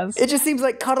clause? It just seems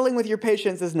like cuddling with your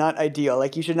patients is not ideal.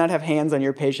 Like, you should not have hands on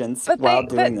your patients while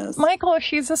doing this. Michael,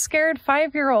 she's a scared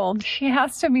 5-year-old. She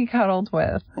has to be cuddled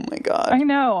with. Oh, my God. I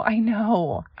know.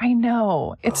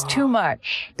 It's too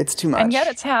much. It's too much. And yet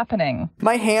it's happening.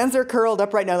 My hands are curled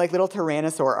up right now like little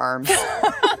tyrannosaur arms.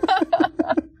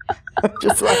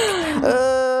 Just like,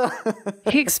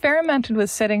 He experimented with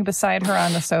sitting beside her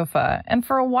on the sofa, and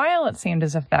for a while it seemed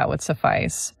as if that would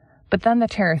suffice. But then the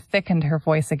terror thickened her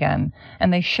voice again,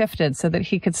 and they shifted so that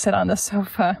he could sit on the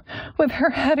sofa with her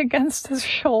head against his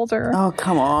shoulder. Oh,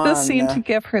 come on. This seemed to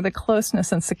give her the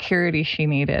closeness and security she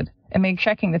needed. It made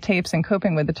checking the tapes and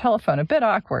coping with the telephone a bit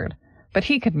awkward, but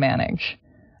he could manage.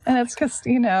 And it's just,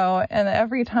 and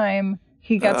every time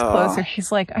he gets closer,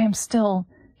 she's like, I am still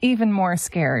even more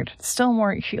scared. Still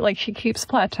more, she keeps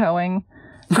plateauing,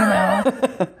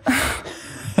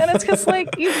 And it's just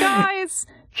like, you guys,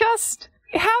 just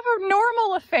have a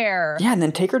normal affair. Yeah, and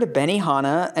then take her to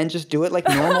Benihana and just do it like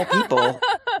normal people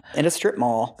in a strip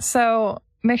mall. So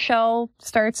Michelle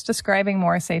starts describing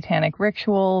more satanic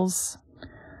rituals.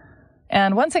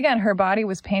 And once again, her body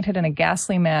was painted in a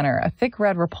ghastly manner, a thick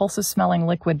red, repulsive-smelling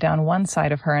liquid down one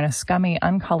side of her and a scummy,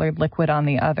 uncolored liquid on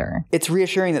the other. It's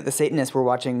reassuring that the Satanists were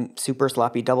watching Super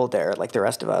Sloppy Double Dare like the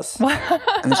rest of us.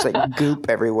 And there's like goop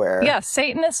everywhere. Yeah,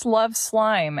 Satanists love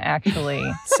slime, actually.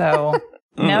 So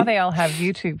now they all have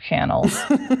YouTube channels.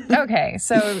 Okay,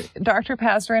 so Dr.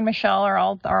 Pazder and Michelle are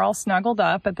all snuggled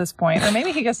up at this point. Or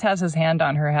maybe he just has his hand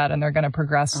on her head and they're going to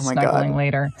progress to snuggling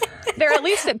later. They're at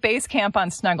least at base camp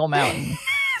on Snuggle Mountain.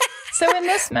 So in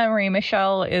this memory,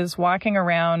 Michelle is walking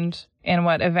around in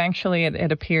what eventually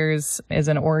it appears is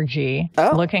an orgy,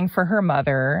 looking for her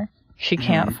mother. She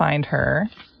can't find her.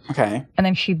 Okay. And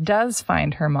then she does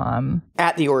find her mom.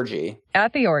 At the orgy.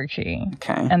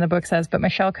 Okay. And the book says, but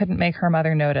Michelle couldn't make her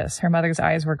mother notice. Her mother's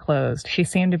eyes were closed. She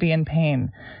seemed to be in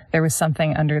pain. There was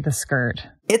something under the skirt.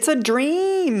 It's a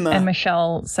dream. And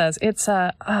Michelle says, it's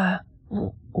a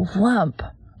lump.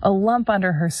 A lump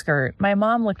under her skirt. My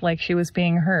mom looked like she was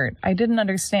being hurt. I didn't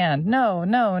understand.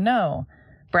 No.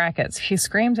 Brackets. She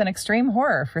screamed in extreme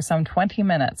horror for some 20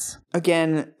 minutes.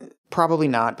 Again, probably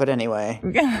not, but anyway.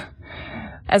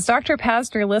 As Dr.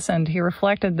 Pazder listened, he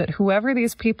reflected that whoever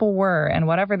these people were and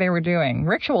whatever they were doing,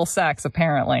 ritual sex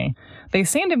apparently, they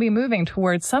seemed to be moving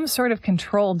towards some sort of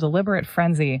controlled, deliberate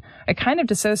frenzy, a kind of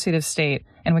dissociative state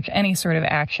in which any sort of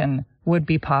action would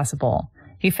be possible.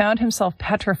 He found himself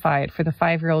petrified for the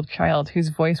 5-year-old child whose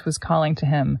voice was calling to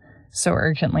him so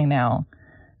urgently now.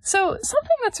 So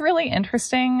something that's really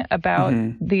interesting about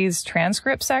these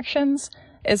transcript sections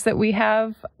is that we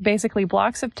have basically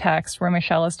blocks of text where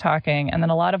Michelle is talking and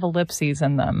then a lot of ellipses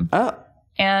in them. Oh.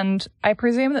 And I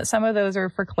presume that some of those are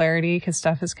for clarity because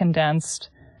stuff is condensed.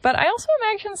 But I also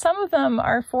imagine some of them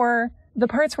are for the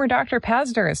parts where Dr.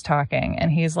 Pazder is talking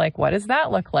and he's like, what does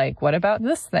that look like? What about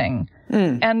this thing?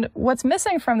 And what's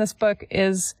missing from this book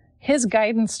is his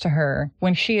guidance to her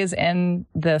when she is in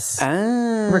this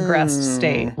regressed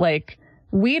state. Like,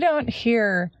 we don't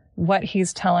hear what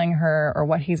he's telling her or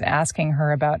what he's asking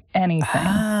her about anything.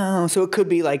 Oh, so it could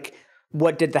be like,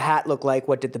 what did the hat look like?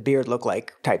 What did the beard look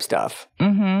like? Type stuff.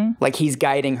 Like he's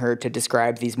guiding her to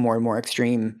describe these more and more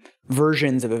extreme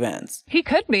versions of events. He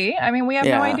could be. I mean, we have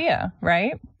no idea,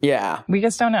 right? Yeah. We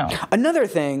just don't know. Another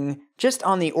thing, just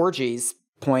on the orgies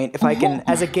point, if I can,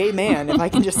 as a gay man, if I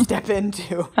can just step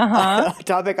into a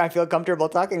topic I feel comfortable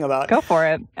talking about. Go for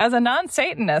it. As a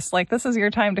non-Satanist, like, this is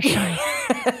your time to shine.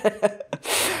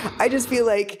 I just feel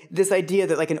like this idea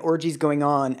that like an orgy's going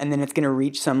on and then it's going to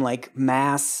reach some like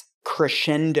mass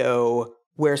crescendo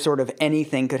where sort of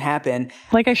anything could happen.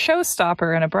 Like a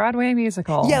showstopper in a Broadway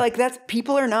musical. Yeah, like that's,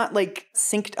 people are not like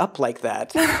synced up like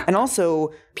that. And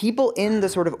also people in the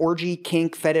sort of orgy,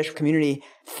 kink, fetish community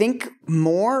think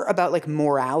more about like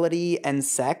morality and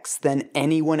sex than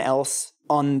anyone else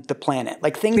on the planet.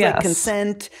 Like things like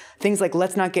consent, things like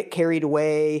let's not get carried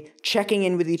away, checking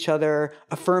in with each other,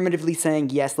 affirmatively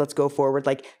saying, yes, let's go forward.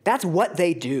 Like that's what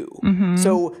they do.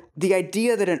 So the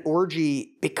idea that an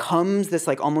orgy becomes this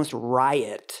like almost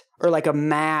riot or like a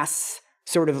mass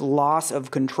sort of loss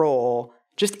of control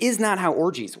just is not how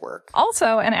orgies work.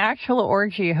 Also, an actual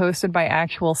orgy hosted by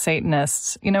actual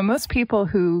Satanists. You know, most people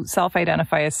who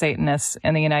self-identify as Satanists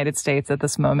in the United States at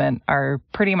this moment are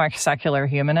pretty much secular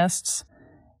humanists.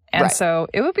 And so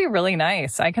it would be really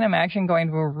nice. I can imagine going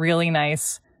to a really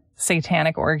nice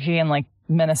satanic orgy and like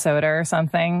Minnesota or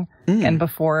something. And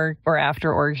before or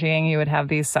after orgying, you would have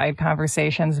these side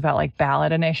conversations about like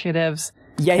ballot initiatives.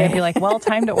 Yeah, They'd be like, well,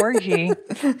 time to orgy.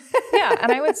 Yeah.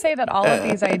 And I would say that all of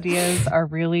these ideas are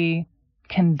really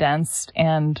condensed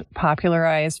and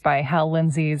popularized by Hal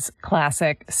Lindsey's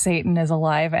classic Satan is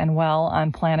Alive and Well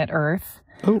on Planet Earth,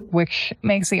 which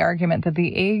makes the argument that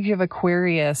the age of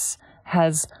Aquarius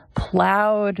has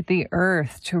plowed the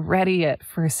earth to ready it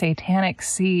for satanic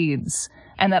seeds,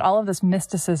 and that all of this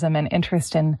mysticism and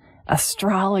interest in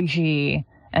astrology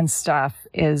and stuff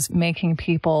is making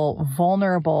people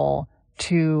vulnerable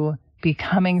to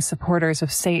becoming supporters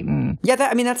of Satan. Yeah,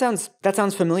 that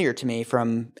sounds familiar to me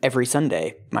from every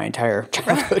Sunday, my entire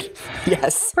childhood.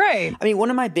 Yes. Right. I mean,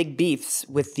 one of my big beefs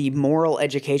with the moral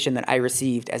education that I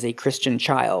received as a Christian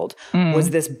child was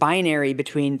this binary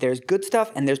between there's good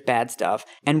stuff and there's bad stuff.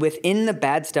 And within the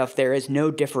bad stuff, there is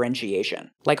no differentiation.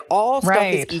 Like all stuff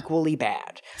is equally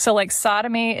bad. So like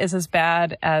sodomy is as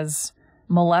bad as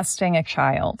molesting a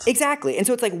child. Exactly. And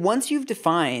so it's like once you've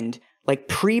defined like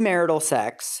premarital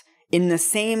sex in the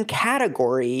same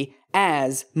category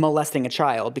as molesting a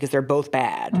child, because they're both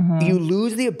bad, you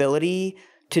lose the ability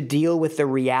to deal with the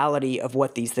reality of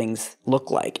what these things look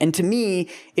like. And to me,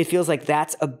 it feels like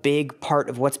that's a big part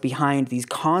of what's behind these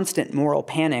constant moral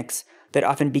panics that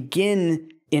often begin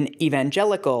in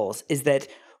evangelicals, is that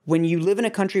when you live in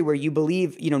a country where you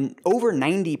believe, over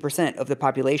 90% of the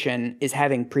population is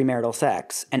having premarital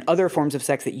sex and other forms of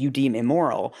sex that you deem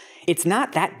immoral, it's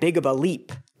not that big of a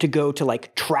leap to go to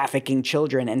like trafficking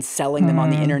children and selling them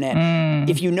on the internet.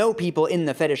 If you know people in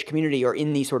the fetish community or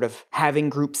in the sort of having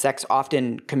group sex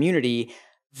often community,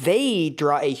 they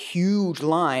draw a huge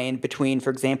line between, for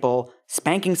example,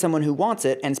 spanking someone who wants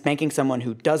it and spanking someone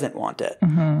who doesn't want it.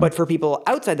 But for people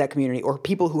outside that community or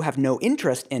people who have no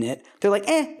interest in it, they're like,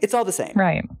 it's all the same.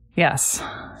 Right. Yes.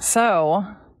 So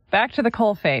back to the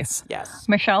coal face. Yes.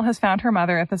 Michelle has found her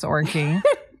mother at this orgy.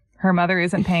 Her mother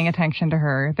isn't paying attention to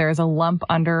her. There is a lump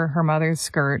under her mother's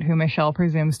skirt, who Michelle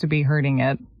presumes to be hurting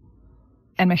it.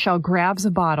 And Michelle grabs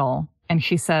a bottle and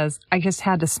she says, I just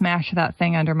had to smash that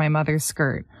thing under my mother's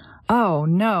skirt. Oh,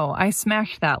 no, I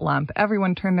smashed that lump.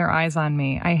 Everyone turned their eyes on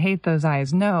me. I hate those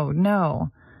eyes.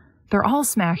 No. They're all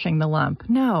smashing the lump.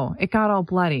 No, it got all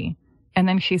bloody. And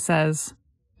then she says,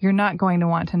 you're not going to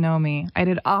want to know me. I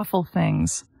did awful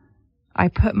things. I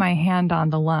put my hand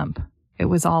on the lump. It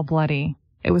was all bloody.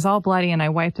 It was all bloody and I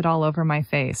wiped it all over my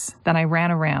face. Then I ran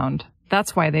around.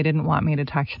 That's why they didn't want me to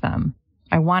touch them.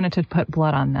 I wanted to put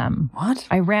blood on them. What?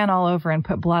 I ran all over and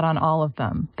put blood on all of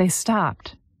them. They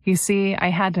stopped. You see, I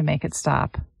had to make it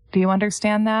stop. Do you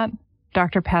understand that?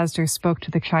 Dr. Pazder spoke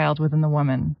to the child within the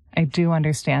woman. I do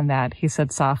understand that, he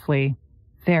said softly.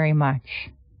 Very much.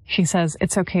 She says,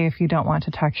 it's okay if you don't want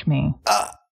to touch me.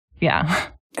 Yeah.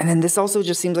 And then this also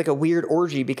just seems like a weird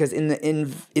orgy, because in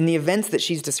the events that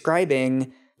she's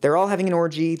describing, they're all having an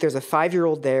orgy. There's a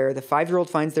 5-year-old there. The 5-year-old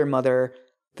finds their mother.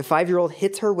 The 5-year-old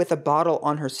hits her with a bottle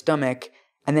on her stomach,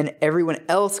 and then everyone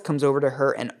else comes over to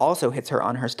her and also hits her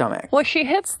on her stomach. Well, she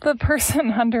hits the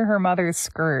person under her mother's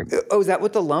skirt. Oh, is that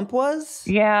what the lump was?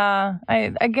 Yeah.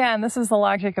 Again, this is the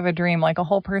logic of a dream. Like a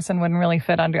whole person wouldn't really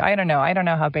fit under. I don't know. I don't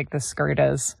know how big this skirt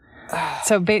is.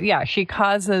 So, yeah, she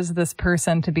causes this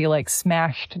person to be like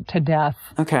smashed to death.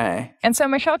 Okay. And so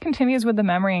Michelle continues with the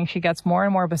memory and she gets more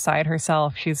and more beside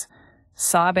herself. She's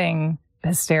sobbing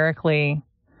hysterically.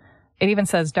 It even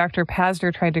says Dr.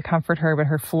 Pazder tried to comfort her, but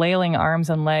her flailing arms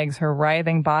and legs, her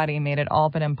writhing body made it all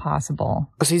but impossible.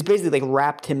 So he's basically like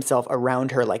wrapped himself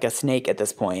around her like a snake at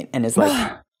this point and is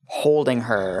like holding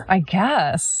her. I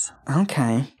guess.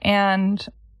 Okay. And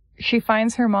she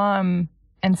finds her mom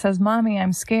and says, Mommy,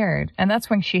 I'm scared. And that's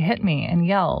when she hit me and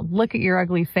yelled, look at your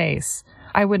ugly face.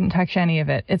 I wouldn't touch any of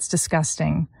it. It's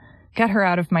disgusting. Get her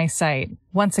out of my sight.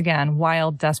 Once again,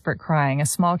 wild, desperate crying, a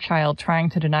small child trying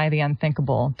to deny the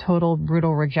unthinkable, total,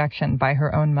 brutal rejection by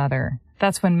her own mother.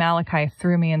 That's when Malachi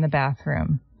threw me in the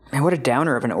bathroom. Man, what a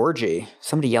downer of an orgy.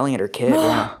 Somebody yelling at her kid.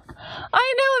 Yeah.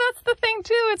 I know, that's the thing,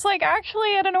 too. It's like,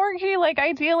 actually, at an orgy, like,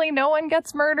 ideally, no one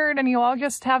gets murdered and you all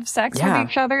just have sex with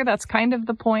each other. That's kind of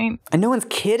the point. And no one's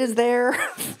kid is there?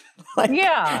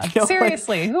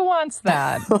 Seriously, who wants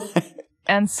that?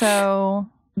 And so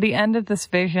the end of this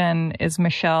vision is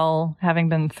Michelle having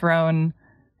been thrown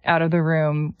out of the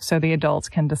room so the adults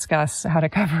can discuss how to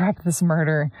cover up this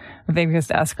murder they've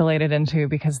just escalated into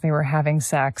because they were having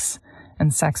sex.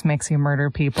 And sex makes you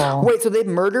murder people. Wait, so they've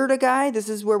murdered a guy? This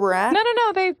is where we're at?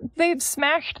 No. They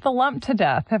smashed the lump to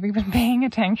death. Have you been paying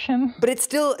attention? But it's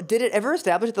still, did it ever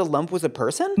establish that the lump was a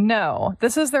person? No.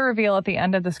 This is the reveal at the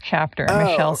end of this chapter.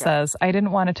 Michelle says, I didn't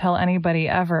want to tell anybody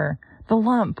ever. The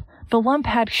lump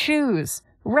had shoes.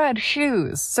 red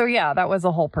shoes. So yeah, that was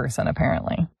a whole person,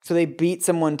 apparently. So they beat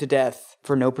someone to death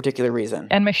for no particular reason.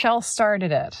 And Michelle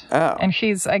started it. Oh. And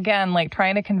she's, again, like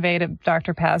trying to convey to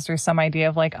Dr. Pazder some idea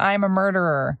of like, I'm a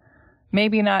murderer.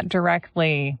 Maybe not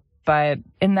directly, but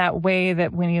in that way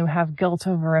that when you have guilt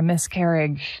over a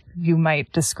miscarriage, you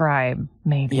might describe,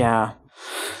 maybe. Yeah.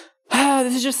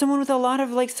 This is just someone with a lot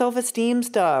of like self-esteem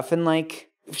stuff, and like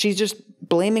she's just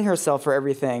blaming herself for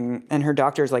everything, and her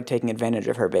doctor's like taking advantage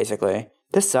of her, basically.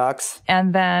 This sucks.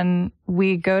 And then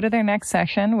we go to their next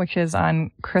session, which is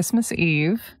on Christmas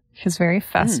Eve, which is very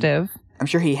festive. I'm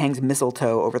sure he hangs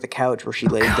mistletoe over the couch where she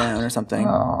lays down or something.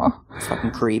 Oh.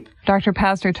 Fucking creep. Dr.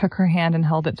 Pazder took her hand and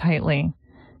held it tightly.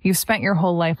 You've spent your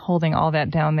whole life holding all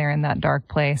that down there in that dark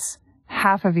place.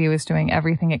 Half of you is doing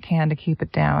everything it can to keep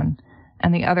it down,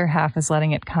 and the other half is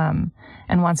letting it come,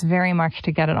 and wants very much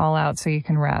to get it all out so you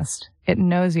can rest. It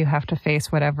knows you have to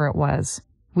face whatever it was.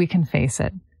 We can face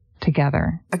it.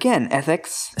 Together. Again,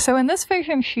 ethics. So in this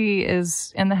vision, she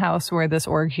is in the house where this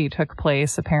orgy took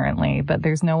place, apparently, but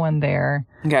there's no one there.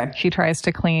 Okay. She tries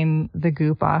to clean the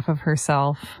goop off of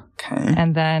herself. Okay.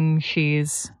 And then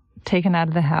she's taken out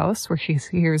of the house where she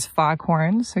hears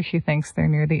foghorns, so she thinks they're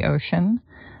near the ocean.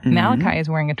 Mm-hmm. Malachi is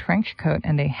wearing a trench coat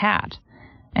and a hat,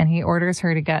 and he orders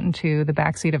her to get into the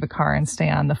backseat of a car and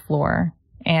stay on the floor.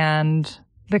 And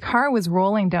the car was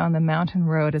rolling down the mountain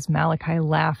road as Malachi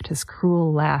laughed his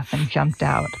cruel laugh and jumped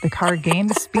out. The car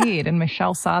gained speed, and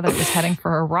Michelle saw that it was heading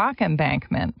for a rock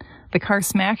embankment. The car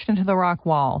smashed into the rock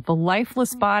wall. The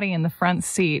lifeless body in the front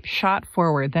seat shot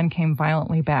forward, then came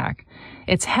violently back.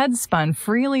 Its head spun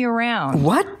freely around.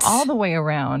 What? All the way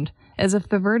around, as if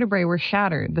the vertebrae were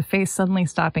shattered, the face suddenly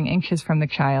stopping inches from the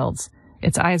child's.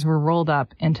 Its eyes were rolled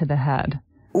up into the head.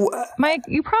 Mike,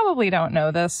 you probably don't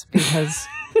know this because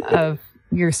of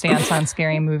your stance on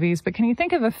scary movies, but can you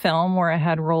think of a film where a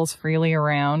head rolls freely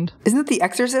around? Isn't it The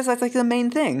Exorcist? That's like the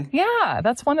main thing. Yeah,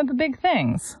 that's one of the big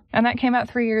things. And that came out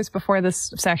 3 years before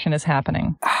this session is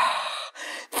happening.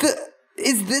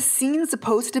 Is this scene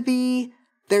supposed to be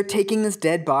they're taking this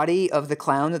dead body of the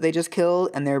clown that they just killed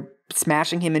and they're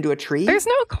smashing him into a tree? There's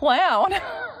no clown.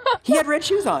 He had red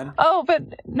shoes on. Oh,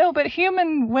 but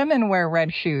human women wear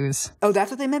red shoes. Oh, that's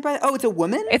what they meant by that? Oh, it's a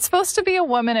woman? It's supposed to be a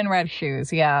woman in red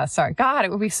shoes. Yeah, sorry. God,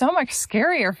 it would be so much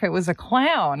scarier if it was a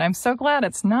clown. I'm so glad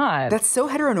it's not. That's so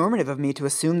heteronormative of me to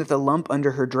assume that the lump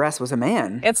under her dress was a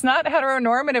man. It's not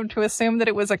heteronormative to assume that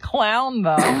it was a clown,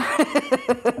 though.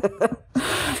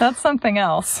 That's something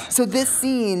else. So this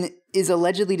scene is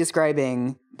allegedly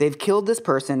describing they've killed this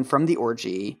person from the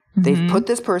orgy. Mm-hmm. They've put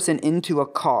this person into a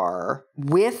car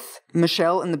with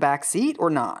Michelle in the back seat or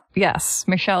not? Yes.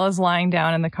 Michelle is lying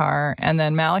down in the car, and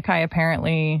then Malachi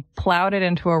apparently plowed it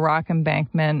into a rock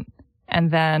embankment, and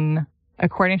then,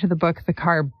 according to the book, the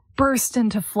car burst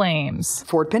into flames.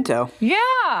 Ford Pinto. Yeah,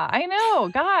 I know.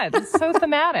 God, it's so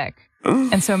thematic.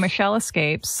 And so Michelle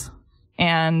escapes,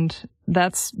 and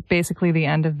that's basically the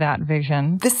end of that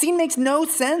vision. This scene makes no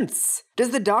sense.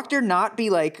 Does the doctor not be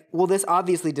like, well, this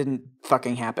obviously didn't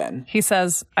fucking happen? He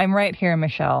says, I'm right here,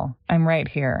 Michelle. I'm right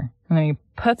here. And then he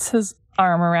puts his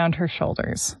arm around her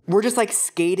shoulders. We're just like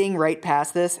skating right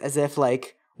past this as if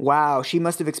like, wow, she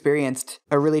must have experienced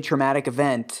a really traumatic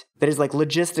event that is like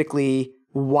logistically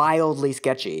wildly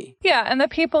sketchy. Yeah, and the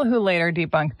people who later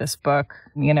debunk this book,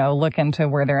 you know, look into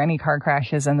were there any car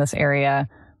crashes in this area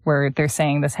where they're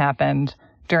saying this happened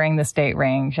during this date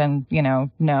range, and, you know,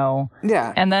 no.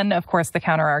 Yeah. And then, of course, the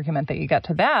counter argument that you get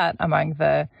to that among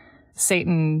the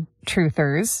Satan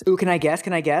truthers. Ooh, can I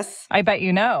guess? I bet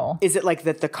you know. Is it like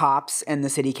that the cops and the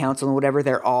city council and whatever,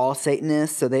 they're all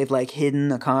Satanists, so they've like hidden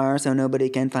the car so nobody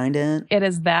can find it? It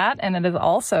is that, and it is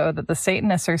also that the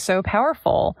Satanists are so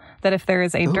powerful that if there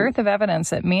is a dearth of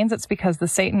evidence, it means it's because the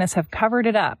Satanists have covered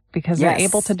it up because they're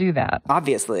able to do that.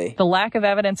 Obviously. The lack of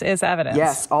evidence is evidence.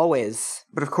 Yes, always.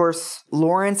 But of course,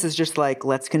 Lawrence is just like,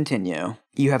 let's continue.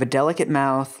 You have a delicate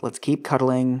mouth. Let's keep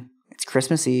cuddling. It's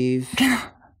Christmas Eve.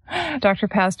 Dr.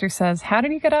 Pazder says, how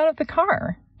did you get out of the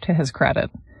car? To his credit.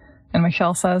 And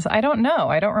Michelle says, I don't know.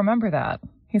 I don't remember that.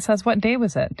 He says, what day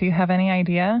was it? Do you have any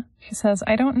idea? She says,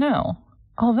 I don't know.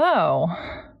 Although,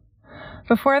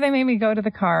 before they made me go to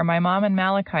the car, my mom and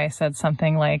Malachi said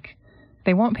something like,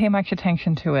 they won't pay much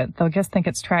attention to it. They'll just think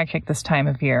it's tragic this time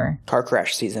of year. Car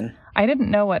crash season. I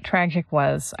didn't know what tragic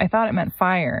was. I thought it meant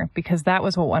fire, because that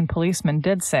was what one policeman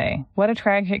did say. What a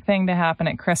tragic thing to happen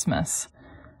at Christmas.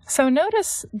 So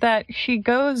notice that she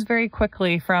goes very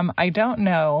quickly from, I don't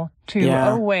know, to,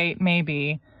 oh, wait,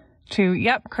 maybe, to,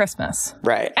 yep, Christmas.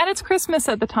 Right. And it's Christmas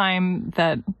at the time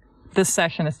that this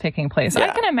session is taking place. Yeah.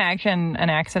 I can imagine an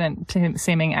accident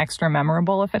seeming extra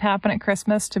memorable if it happened at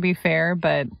Christmas, to be fair,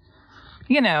 but,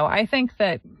 I think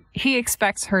that he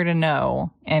expects her to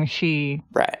know, and she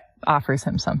offers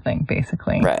him something,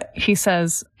 basically. Right. She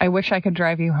says, I wish I could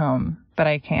drive you home, but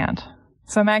I can't.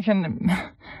 So imagine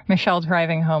Michelle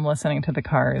driving home listening to the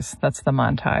Cars. That's the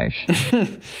montage.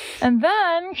 And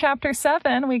then, chapter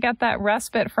 7, we get that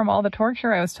respite from all the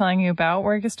torture I was telling you about,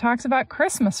 where it just talks about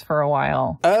Christmas for a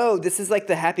while. Oh, this is like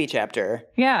the happy chapter.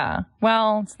 Yeah.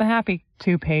 Well, it's the happy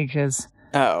 2 pages.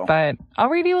 Oh. But I'll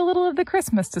read you a little of the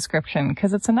Christmas description,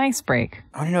 because it's a nice break.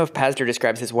 I want to know if Pazder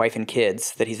describes his wife and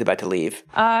kids that he's about to leave.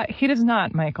 He does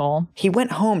not, Michael. He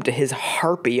went home to his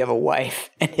harpy of a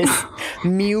wife and his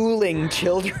mewling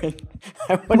children.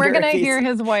 We're going to hear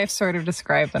his wife sort of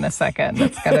described in a second.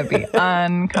 It's going to be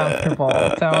uncomfortable.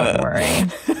 Don't worry.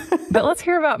 But let's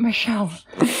hear about Michelle.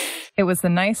 It was the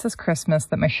nicest Christmas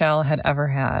that Michelle had ever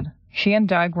had. She and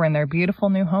Doug were in their beautiful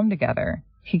new home together.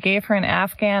 He gave her an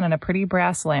Afghan and a pretty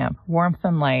brass lamp, warmth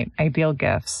and light, ideal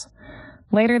gifts.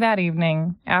 Later that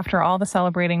evening, after all the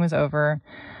celebrating was over,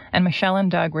 and Michelle and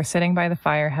Doug were sitting by the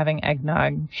fire having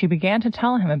eggnog, she began to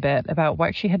tell him a bit about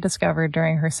what she had discovered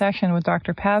during her session with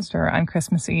Dr. Pazder on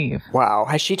Christmas Eve. Wow.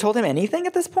 Has she told him anything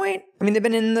at this point? I mean, they've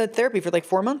been in the therapy for like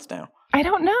 4 months now. I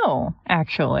don't know,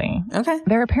 actually. Okay.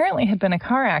 There apparently had been a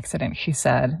car accident, she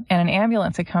said, and an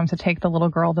ambulance had come to take the little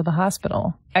girl to the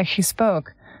hospital. As she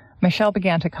spoke, Michelle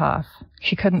began to cough.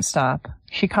 She couldn't stop.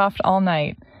 She coughed all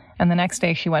night, and the next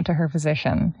day she went to her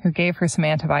physician, who gave her some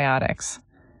antibiotics.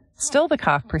 Still the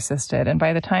cough persisted, and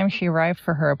by the time she arrived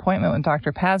for her appointment with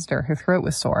Dr. Pazder, her throat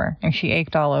was sore, and she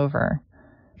ached all over.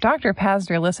 Dr.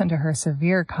 Pazder listened to her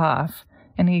severe cough,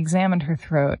 and he examined her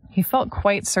throat. He felt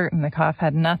quite certain the cough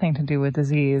had nothing to do with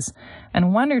disease,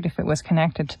 and wondered if it was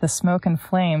connected to the smoke and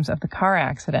flames of the car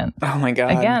accident. Oh, my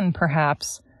God. Again,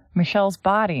 perhaps, Michelle's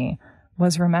body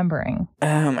was remembering.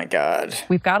 Oh, my God.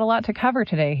 We've got a lot to cover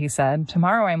today, he said.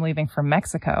 Tomorrow I'm leaving for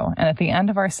Mexico, and at the end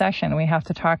of our session, we have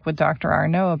to talk with Dr.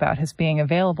 Arnaud about his being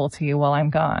available to you while I'm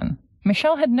gone.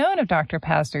 Michelle had known of Dr.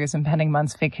 Pazder's impending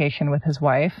month's vacation with his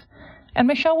wife, and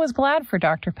Michelle was glad for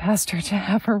Dr. Pazder to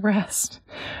have a rest,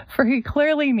 for he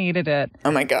clearly needed it.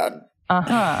 Oh, my God.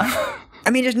 Uh-huh. I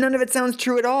mean, just none of it sounds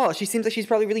true at all. She seems like she's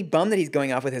probably really bummed that he's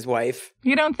going off with his wife.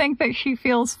 You don't think that she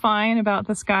feels fine about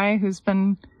this guy who's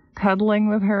been cuddling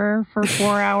with her for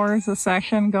 4 hours a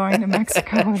session, going to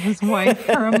Mexico with his wife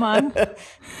for a month?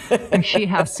 And she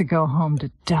has to go home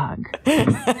to Doug,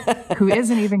 who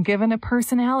isn't even given a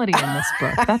personality in this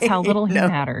book. That's how little he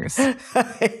matters.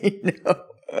 I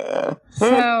know.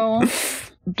 So,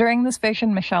 during this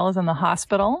vision, Michelle is in the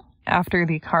hospital after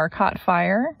the car caught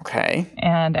fire. Okay.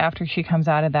 And after she comes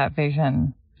out of that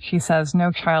vision, she says,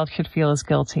 no child should feel as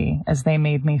guilty as they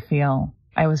made me feel.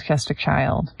 I was just a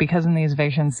child. Because in these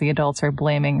visions, the adults are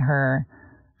blaming her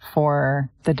for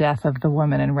the death of the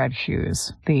woman in red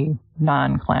shoes, the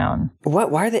non-clown. What?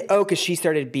 Why are they? Oh, because she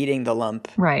started beating the lump.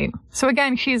 Right. So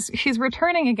again, she's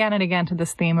returning again and again to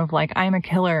this theme of like, I'm a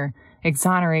killer,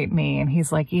 exonerate me. And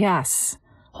he's like, yes,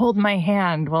 hold my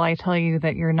hand while I tell you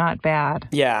that you're not bad.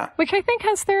 Yeah. Which I think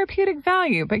has therapeutic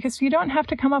value, because you don't have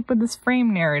to come up with this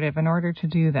frame narrative in order to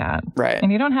do that. Right.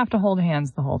 And you don't have to hold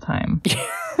hands the whole time.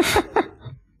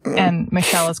 And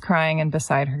Michelle is crying and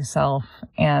beside herself.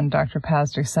 And Dr.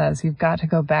 Pazder says, you've got to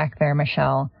go back there,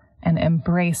 Michelle, and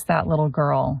embrace that little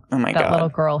girl. Oh, my God. That little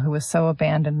girl who was so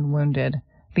abandoned and wounded.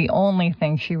 The only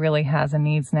thing she really has and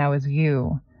needs now is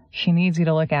you. She needs you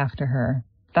to look after her.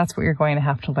 That's what you're going to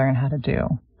have to learn how to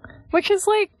do. Which is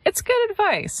like, it's good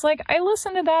advice. Like, I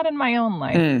listen to that in my own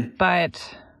life.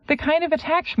 But the kind of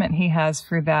attachment he has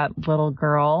for that little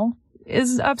girl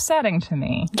is upsetting to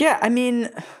me. Yeah, I mean,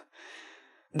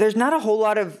 there's not a whole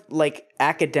lot of, like,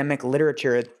 academic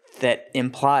literature that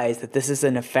implies that this is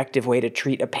an effective way to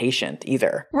treat a patient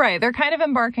either. Right. They're kind of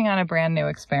embarking on a brand new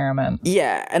experiment.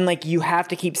 Yeah. And, like, you have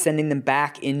to keep sending them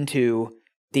back into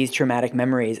these traumatic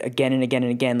memories again and again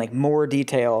and again. Like, more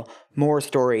detail, more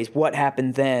stories. What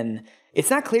happened then? It's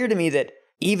not clear to me that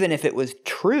even if it was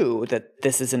true that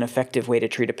this is an effective way to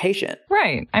treat a patient.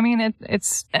 Right. I mean,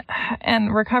 it's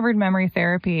and recovered memory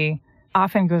therapy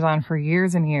often goes on for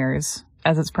years and years,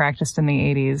 as it's practiced in the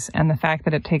 80s. And the fact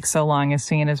that it takes so long is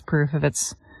seen as proof of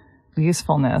its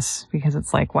usefulness, because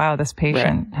it's like, wow, this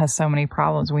patient has so many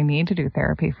problems. We need to do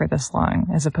therapy for this long,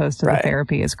 as opposed to the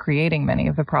therapy is creating many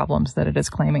of the problems that it is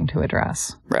claiming to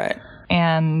address. Right.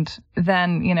 And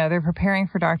then, you know, they're preparing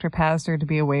for Dr. Pazder to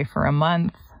be away for a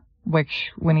month, which,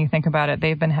 when you think about it,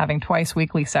 they've been having twice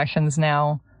weekly sessions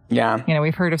now. Yeah. You know,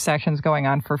 we've heard of sessions going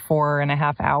on for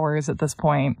 4.5 hours at this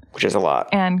point. Which is a lot.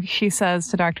 And she says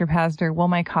to Dr. Pazder, will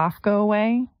my cough go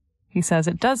away? He says,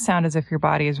 it does sound as if your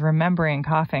body is remembering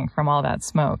coughing from all that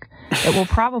smoke. It will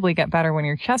probably get better when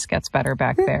your chest gets better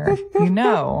back there. You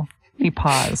know, he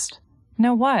paused.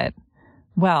 Know what?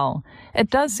 Well, it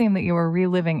does seem that you were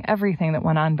reliving everything that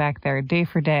went on back there day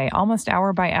for day, almost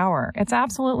hour by hour. It's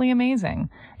absolutely amazing.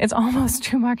 It's almost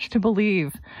too much to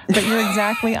believe, but you're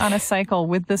exactly on a cycle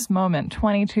with this moment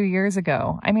 22 years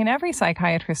ago. I mean, every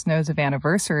psychiatrist knows of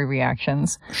anniversary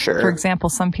reactions. Sure. For example,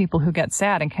 some people who get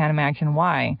sad and can't imagine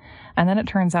why. And then it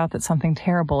turns out that something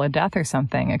terrible, a death or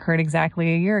something, occurred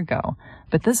exactly a year ago.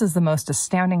 But this is the most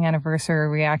astounding anniversary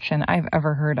reaction I've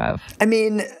ever heard of. I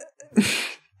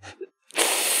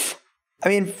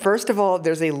mean, first of all,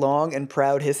 there's a long and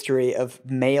proud history of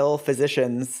male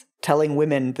physicians telling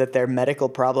women that their medical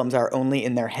problems are only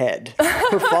in their head.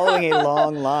 We're following a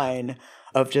long line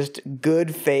of just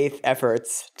good faith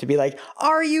efforts to be like,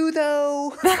 are you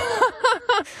though?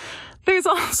 There's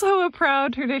also a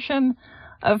proud tradition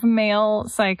of male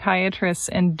psychiatrists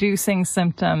inducing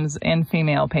symptoms in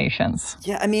female patients.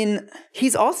 Yeah, I mean,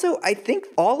 he's also, I think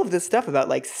all of this stuff about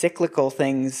like cyclical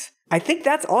things, I think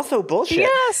that's also bullshit.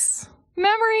 Yes.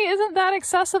 Memory isn't that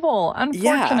accessible,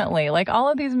 unfortunately. Yeah. Like,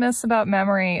 all of these myths about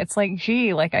memory, it's like,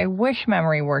 gee, like, I wish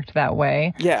memory worked that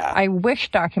way. Yeah. I wish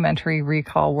documentary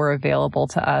recall were available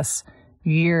to us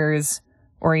years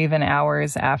or even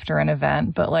hours after an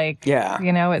event. But, like,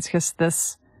 you know, it's just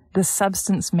this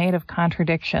substance made of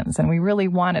contradictions, and we really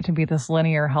want it to be this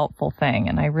linear, helpful thing,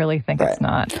 and I really think it's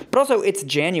not. But also, it's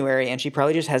January, and she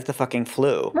probably just has the fucking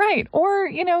flu. Right. Or,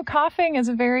 you know, coughing is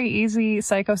a very easy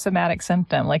psychosomatic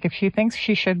symptom. Like, if she thinks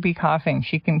she should be coughing,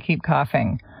 she can keep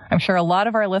coughing. I'm sure a lot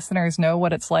of our listeners know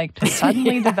what it's like to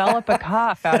suddenly develop a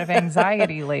cough out of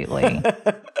anxiety lately.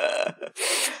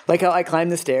 Like how I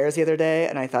climbed the stairs the other day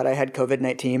and I thought I had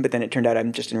COVID-19, but then it turned out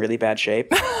I'm just in really bad shape.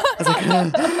 I was like,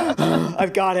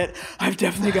 I've got it. I've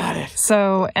definitely got it.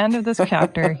 So, end of this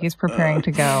chapter, he's preparing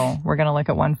to go. We're going to look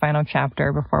at one final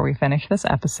chapter before we finish this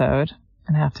episode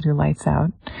and have to do lights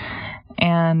out.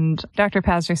 And Dr.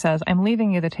 Pazder says, I'm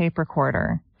leaving you the tape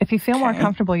recorder. If you feel more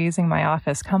comfortable using my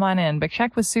office, come on in, but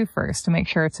check with Sue first to make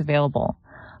sure it's available.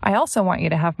 I also want you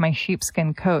to have my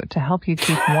sheepskin coat to help you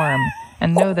keep warm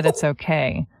and know that it's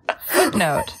okay.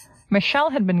 Footnote.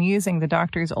 Michelle had been using the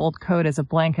doctor's old coat as a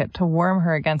blanket to warm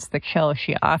her against the chill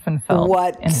she often felt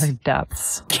in her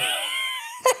depths.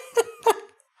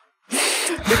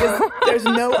 Because there's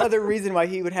no other reason why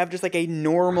he would have just like a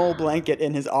normal blanket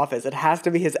in his office. It has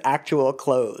to be his actual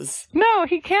clothes. No,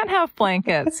 he can't have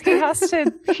blankets.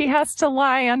 She has to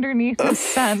lie underneath his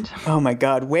scent. Oh my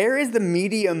God. Where is the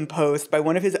Medium post by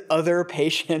one of his other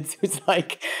patients who's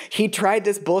like, he tried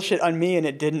this bullshit on me and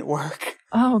it didn't work?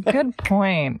 Oh, good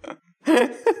point.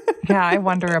 Yeah, I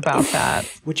wonder about that.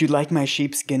 Would you like my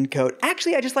sheepskin coat?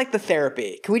 Actually, I just like the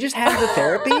therapy. Can we just have the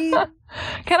therapy?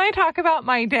 Can I talk about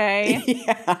my day?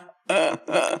 Yeah.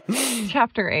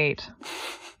 Chapter 8.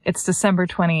 It's December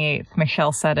 28th,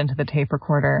 Michelle said into the tape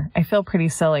recorder. I feel pretty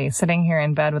silly sitting here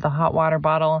in bed with a hot water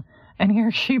bottle and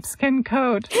your sheepskin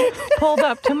coat pulled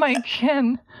up to my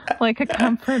chin like a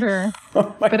comforter.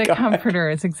 Oh my God. A comforter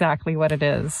is exactly what it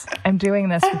is. I'm doing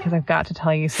this because I've got to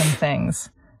tell you some things.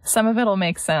 Some of it'll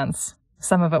make sense.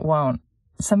 Some of it won't.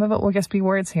 Some of it will just be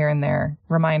words here and there,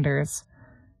 reminders,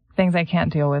 things I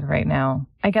can't deal with right now.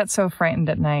 I get so frightened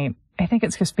at night. I think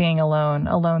it's just being alone,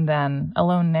 alone then,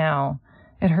 alone now.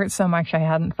 It hurts so much I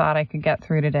hadn't thought I could get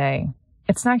through today.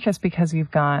 It's not just because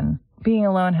you've gone. Being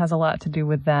alone has a lot to do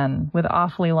with then, with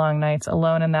awfully long nights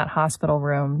alone in that hospital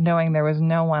room, knowing there was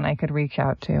no one I could reach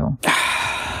out to.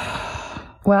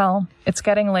 Well, it's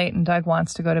getting late and Doug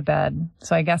wants to go to bed,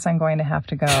 so I guess I'm going to have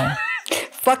to go.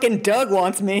 Fucking Doug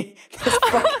wants me.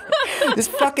 This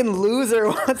fucking loser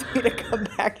wants me to come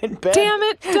back in bed. Damn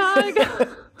it, Doug!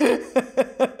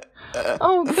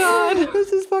 Oh, God.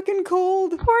 This is fucking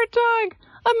cold. Poor Doug.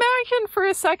 Imagine for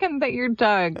a second that you're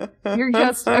Doug. You're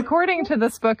just, according to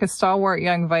this book, a stalwart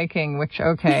young Viking, which,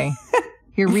 okay,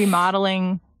 you're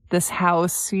remodeling this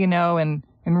house, you know, in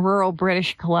rural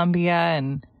British Columbia,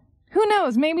 and who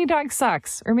knows, maybe Doug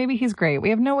sucks, or maybe he's great. We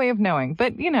have no way of knowing.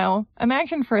 But, you know,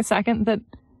 imagine for a second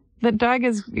that Doug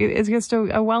is just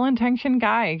a well-intentioned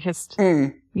guy, just,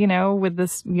 you know, with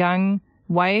this young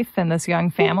wife and this young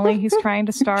family he's trying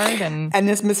to start, and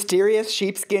this mysterious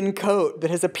sheepskin coat that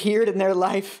has appeared in their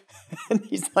life. And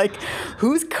he's like,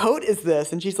 whose coat is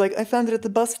this? And she's like, I found it at the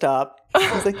bus stop.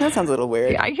 He's like, that sounds a little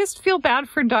weird. I just feel bad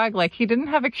for Doug. Like, he didn't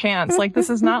have a chance. Like, this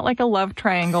is not like a love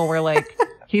triangle where, like,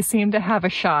 he seemed to have a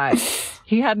shot.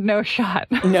 He had no shot.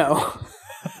 No.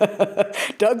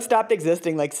 Doug stopped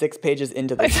existing like 6 pages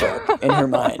into this book in her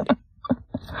mind.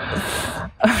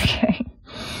 Okay.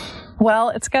 Well,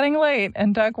 it's getting late,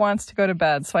 and Doug wants to go to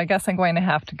bed, so I guess I'm going to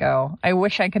have to go. I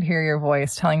wish I could hear your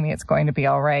voice telling me it's going to be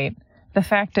all right. The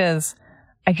fact is,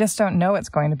 I just don't know it's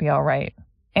going to be all right.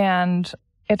 And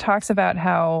it talks about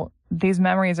how these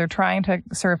memories are trying to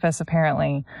surface,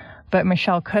 apparently, but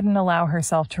Michelle couldn't allow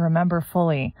herself to remember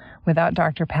fully without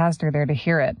Dr. Pazder there to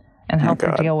hear it and help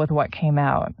her deal with what came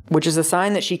out. Which is a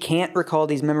sign that she can't recall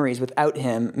these memories without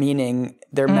him, meaning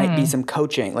there might be some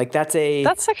coaching. Like, that's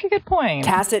such a good point.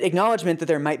 Tacit acknowledgement that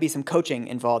there might be some coaching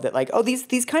involved. That, like, oh,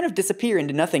 these kind of disappear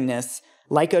into nothingness,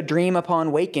 like a dream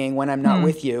upon waking when I'm not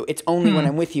with you. It's only when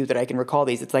I'm with you that I can recall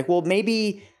these. It's like, well,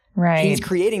 maybe he's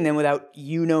creating them without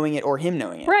you knowing it or him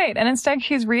knowing it. Right. And instead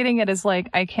she's reading it as like,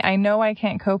 I know I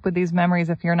can't cope with these memories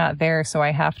if you're not there, so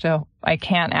I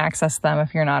can't access them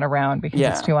if you're not around because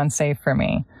it's too unsafe for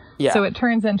me. Yeah. So it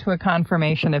turns into a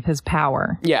confirmation of his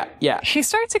power. Yeah, yeah. She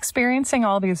starts experiencing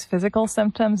all these physical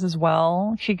symptoms as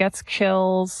well. She gets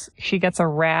chills. She gets a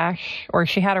rash, or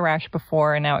she had a rash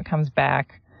before and now it comes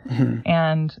back.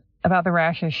 And about the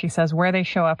rashes, she says, where they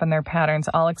show up in their patterns,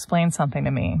 I'll explain something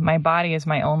to me. My body is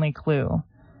my only clue.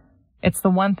 It's the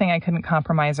one thing I couldn't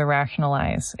compromise or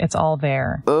rationalize. It's all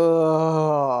there.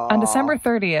 On December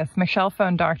 30th, Michelle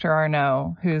phoned Dr.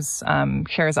 Arnaud, who's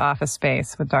shares office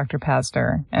space with Dr.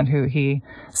 Pazder, and who he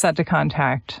said to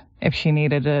contact if she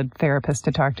needed a therapist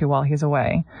to talk to while he's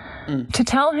away, to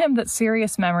tell him that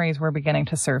serious memories were beginning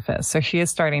to surface. So she is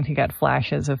starting to get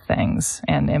flashes of things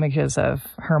and images of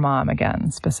her mom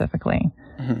again, specifically.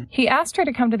 He asked her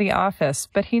to come to the office,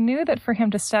 but he knew that for him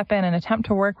to step in and attempt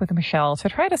to work with Michelle to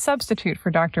try to substitute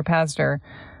for Dr. Pazder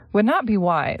would not be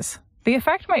wise. The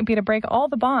effect might be to break all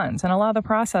the bonds and allow the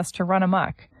process to run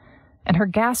amok. And her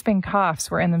gasping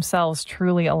coughs were in themselves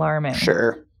truly alarming.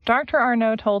 Sure. Dr.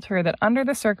 Arnaud told her that under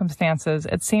the circumstances,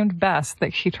 it seemed best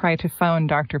that she try to phone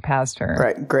Dr. Pazder.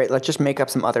 Right, great. Let's just make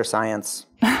up some other science.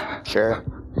 Sure.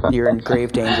 You're in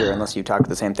grave danger unless you talk to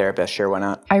the same therapist. Sure, why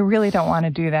not? I really don't want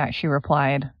to do that, she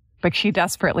replied. But she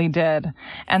desperately did.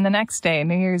 And the next day,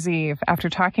 New Year's Eve, after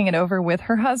talking it over with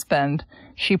her husband,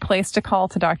 she placed a call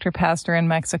to Dr. Pazder in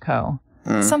Mexico.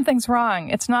 Something's wrong.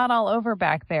 It's not all over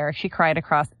back there, she cried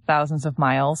across thousands of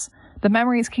miles. The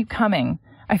memories keep coming.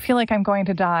 I feel like I'm going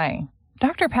to die.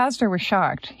 Dr. Pazder was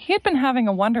shocked. He had been having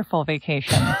a wonderful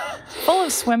vacation, full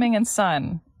of swimming and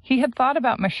sun. He had thought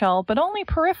about Michelle, but only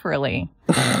peripherally.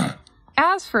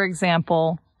 As, for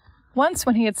example, once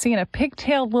when he had seen a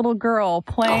pigtailed little girl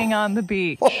playing on the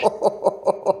beach.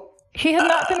 He had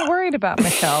not been worried about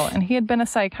Michelle, and he had been a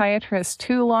psychiatrist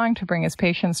too long to bring his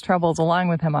patients' troubles along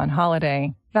with him on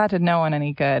holiday. That did no one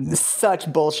any good.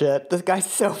 Such bullshit. This guy's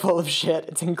so full of shit.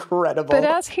 It's incredible. But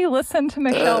as he listened to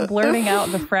Michelle blurting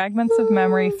out the fragments of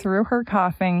memory through her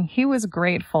coughing, he was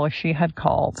grateful she had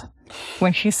called.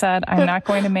 When she said, I'm not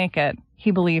going to make it,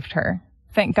 he believed her.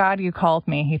 Thank God you called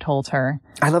me, he told her.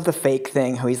 I love the fake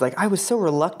thing, how he's like, I was so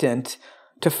reluctant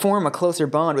to form a closer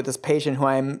bond with this patient who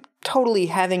I'm totally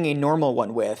having a normal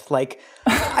one with. Like,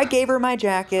 I gave her my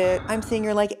jacket. I'm seeing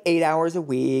her like 8 hours a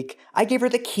week. I gave her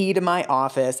the key to my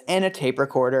office and a tape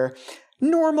recorder.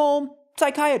 Normal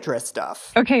psychiatrist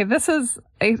stuff. Okay, this is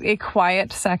a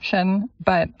quiet section,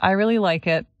 but I really like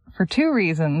it for two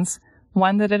reasons.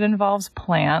 One, that it involves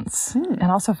plants and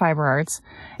also fiber arts.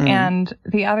 And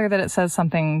the other, that it says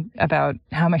something about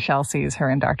how Michelle sees her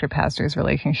and Dr. Pazder's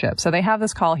relationship. So they have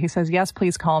this call. He says, yes,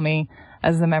 please call me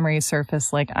as the memories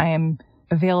surface. Like, I am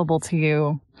available to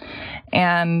you.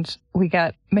 And we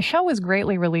get, Michelle was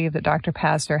greatly relieved that Dr.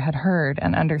 Pazder had heard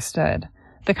and understood.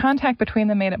 The contact between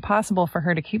them made it possible for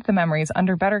her to keep the memories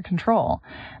under better control.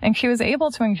 And she was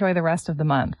able to enjoy the rest of the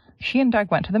month. She and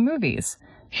Doug went to the movies.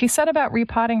 She set about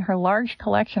repotting her large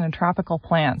collection of tropical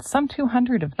plants, some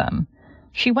 200 of them.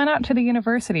 She went out to the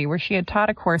university where she had taught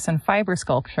a course in fiber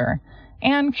sculpture,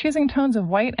 and choosing tones of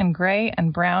white and gray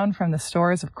and brown from the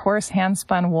stores of coarse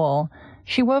hand-spun wool,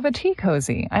 she wove a tea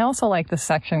cozy. I also like this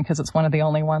section because it's one of the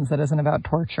only ones that isn't about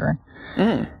torture.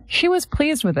 She was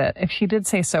pleased with it, if she did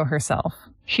say so herself.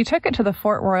 She took it to the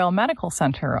Fort Royal Medical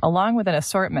Center along with an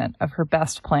assortment of her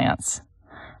best plants.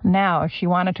 Now, she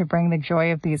wanted to bring the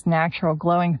joy of these natural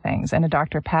glowing things into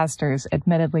Dr. Pazder's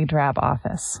admittedly drab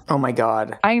office. Oh my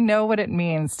God. I know what it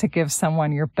means to give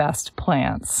someone your best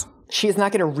plants. She is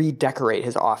not going to redecorate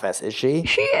his office, is she?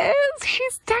 She is.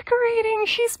 She's decorating.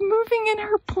 She's moving in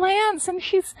her plants, and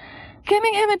she's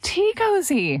giving him a tea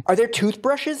cozy. Are there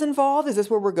toothbrushes involved? Is this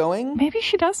where we're going? Maybe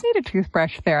she does need a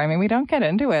toothbrush there. I mean, we don't get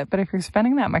into it, but if you're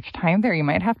spending that much time there, you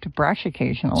might have to brush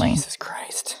occasionally. Jesus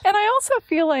Christ. And I also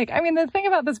feel like, I mean, the thing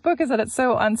about this book is that it's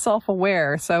so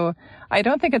unself-aware. So I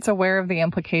don't think it's aware of the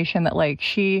implication that, like,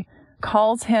 she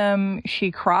calls him.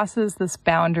 She crosses this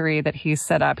boundary that he's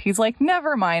set up. He's like,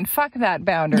 never mind, fuck that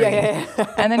boundary.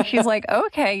 Yeah. And then she's like,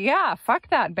 okay, yeah, fuck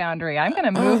that boundary. I'm going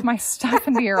to move my stuff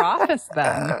into your office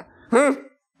then.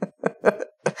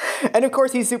 And of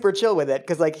course he's super chill with it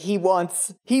because like he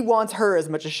wants her as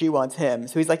much as she wants him.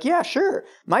 So he's like, yeah, sure.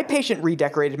 My patient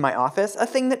redecorated my office, a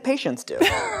thing that patients do.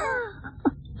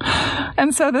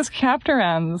 And so this chapter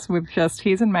ends with just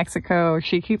he's in Mexico.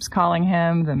 She keeps calling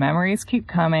him. The memories keep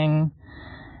coming.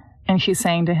 And she's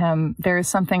saying to him, there is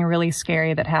something really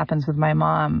scary that happens with my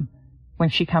mom when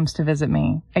she comes to visit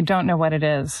me. I don't know what it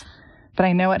is, but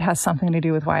I know it has something to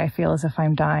do with why I feel as if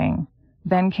I'm dying.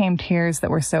 Then came tears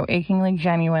that were so achingly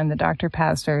genuine that Dr.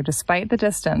 Pazder, despite the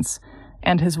distance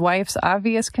and his wife's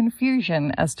obvious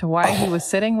confusion as to why he was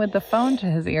sitting with the phone to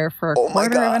his ear for a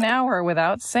quarter of an hour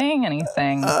without saying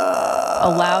anything,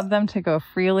 allowed them to go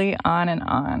freely on and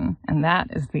on. And that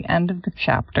is the end of the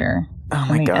chapter. Oh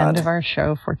my and the God. end of our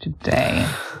show for today.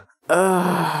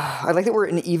 I like that we're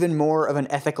in even more of an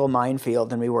ethical minefield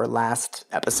than we were last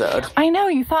episode. I know,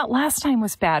 you thought last time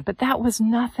was bad, but that was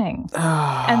nothing.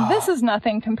 And this is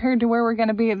nothing compared to where we're going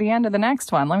to be at the end of the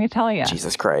next one, let me tell you.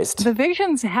 Jesus Christ. The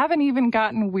visions haven't even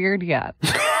gotten weird yet.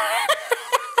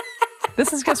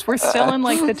 This is just, we're still in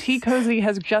like the tea cozy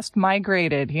has just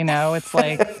migrated, you know? It's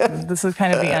like, this is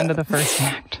kind of the end of the first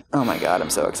act. Oh my God, I'm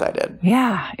so excited.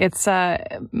 Yeah, it's,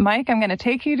 Mike, I'm going to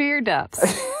take you to your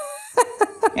depths.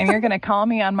 And you're going to call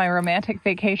me on my romantic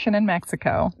vacation in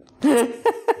Mexico. Do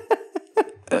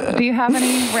you have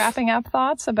any wrapping up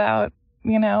thoughts about,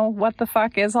 you know, what the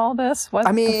fuck is all this? What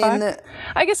the fuck?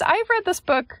 I guess I've read this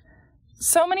book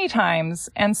so many times,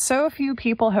 and so few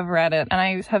people have read it, and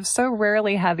I have so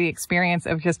rarely had the experience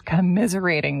of just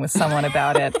commiserating with someone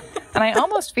about it. And I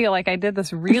almost feel like I did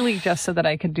this really just so that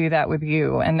I could do that with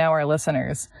you and now our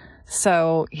listeners.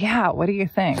 So, yeah, what do you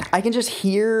think? I can just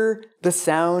hear the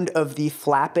sound of the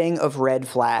flapping of red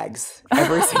flags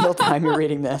every single time you're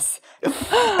reading this.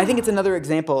 I think it's another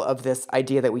example of this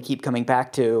idea that we keep coming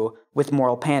back to with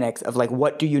moral panics of like,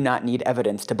 what do you not need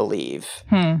evidence to believe?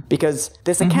 Because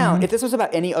this account, if this was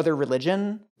about any other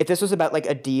religion, if this was about like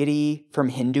a deity from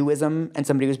Hinduism and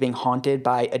somebody was being haunted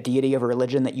by a deity of a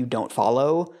religion that you don't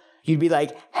follow, you'd be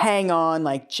like, hang on,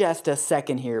 like, just a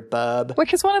second here, bub.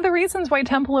 Which is one of the reasons why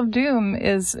Temple of Doom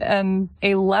is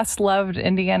a less loved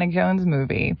Indiana Jones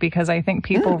movie, because I think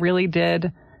people really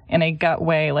did, in a gut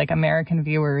way, like American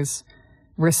viewers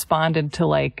responded to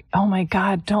like, oh my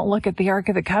God, don't look at the Ark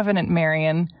of the Covenant,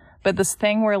 Marion. But this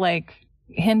thing where like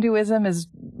Hinduism is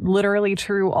literally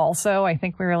true also, I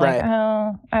think we were like,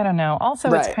 oh, I don't know. Also,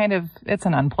 it's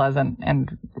an unpleasant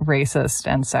and racist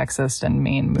and sexist and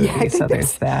mean movie, yeah, so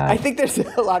there's that. I think there's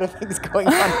a lot of things going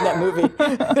on in that movie.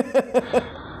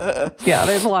 Yeah,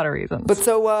 there's a lot of reasons. But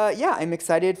so, yeah, I'm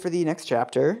excited for the next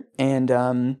chapter.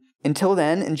 And until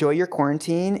then, enjoy your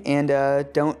quarantine and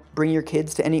don't bring your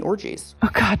kids to any orgies. Oh,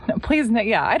 God, no, please. No,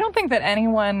 yeah, I don't think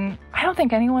anyone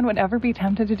would ever be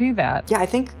tempted to do that. Yeah, I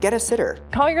think get a sitter.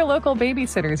 Call your local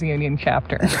babysitters union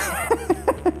chapter.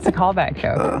 It's a callback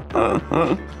joke.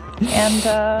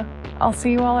 And I'll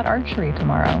see you all at archery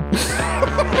tomorrow.